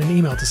media or in an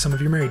email to some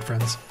of your married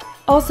friends.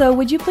 Also,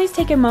 would you please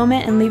take a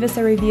moment and leave us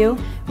a review?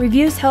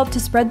 Reviews help to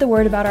spread the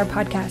word about our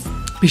podcast.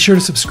 Be sure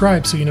to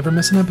subscribe so you never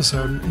miss an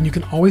episode, and you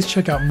can always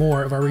check out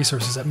more of our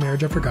resources at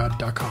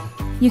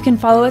marriageaftergod.com. You can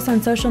follow us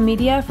on social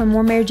media for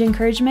more marriage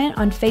encouragement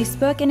on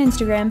Facebook and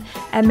Instagram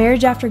at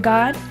Marriage After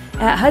God,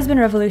 at Husband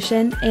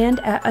Revolution, and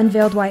at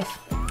Unveiled Wife.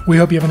 We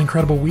hope you have an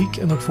incredible week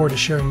and look forward to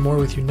sharing more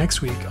with you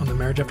next week on the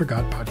Marriage After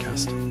God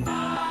podcast.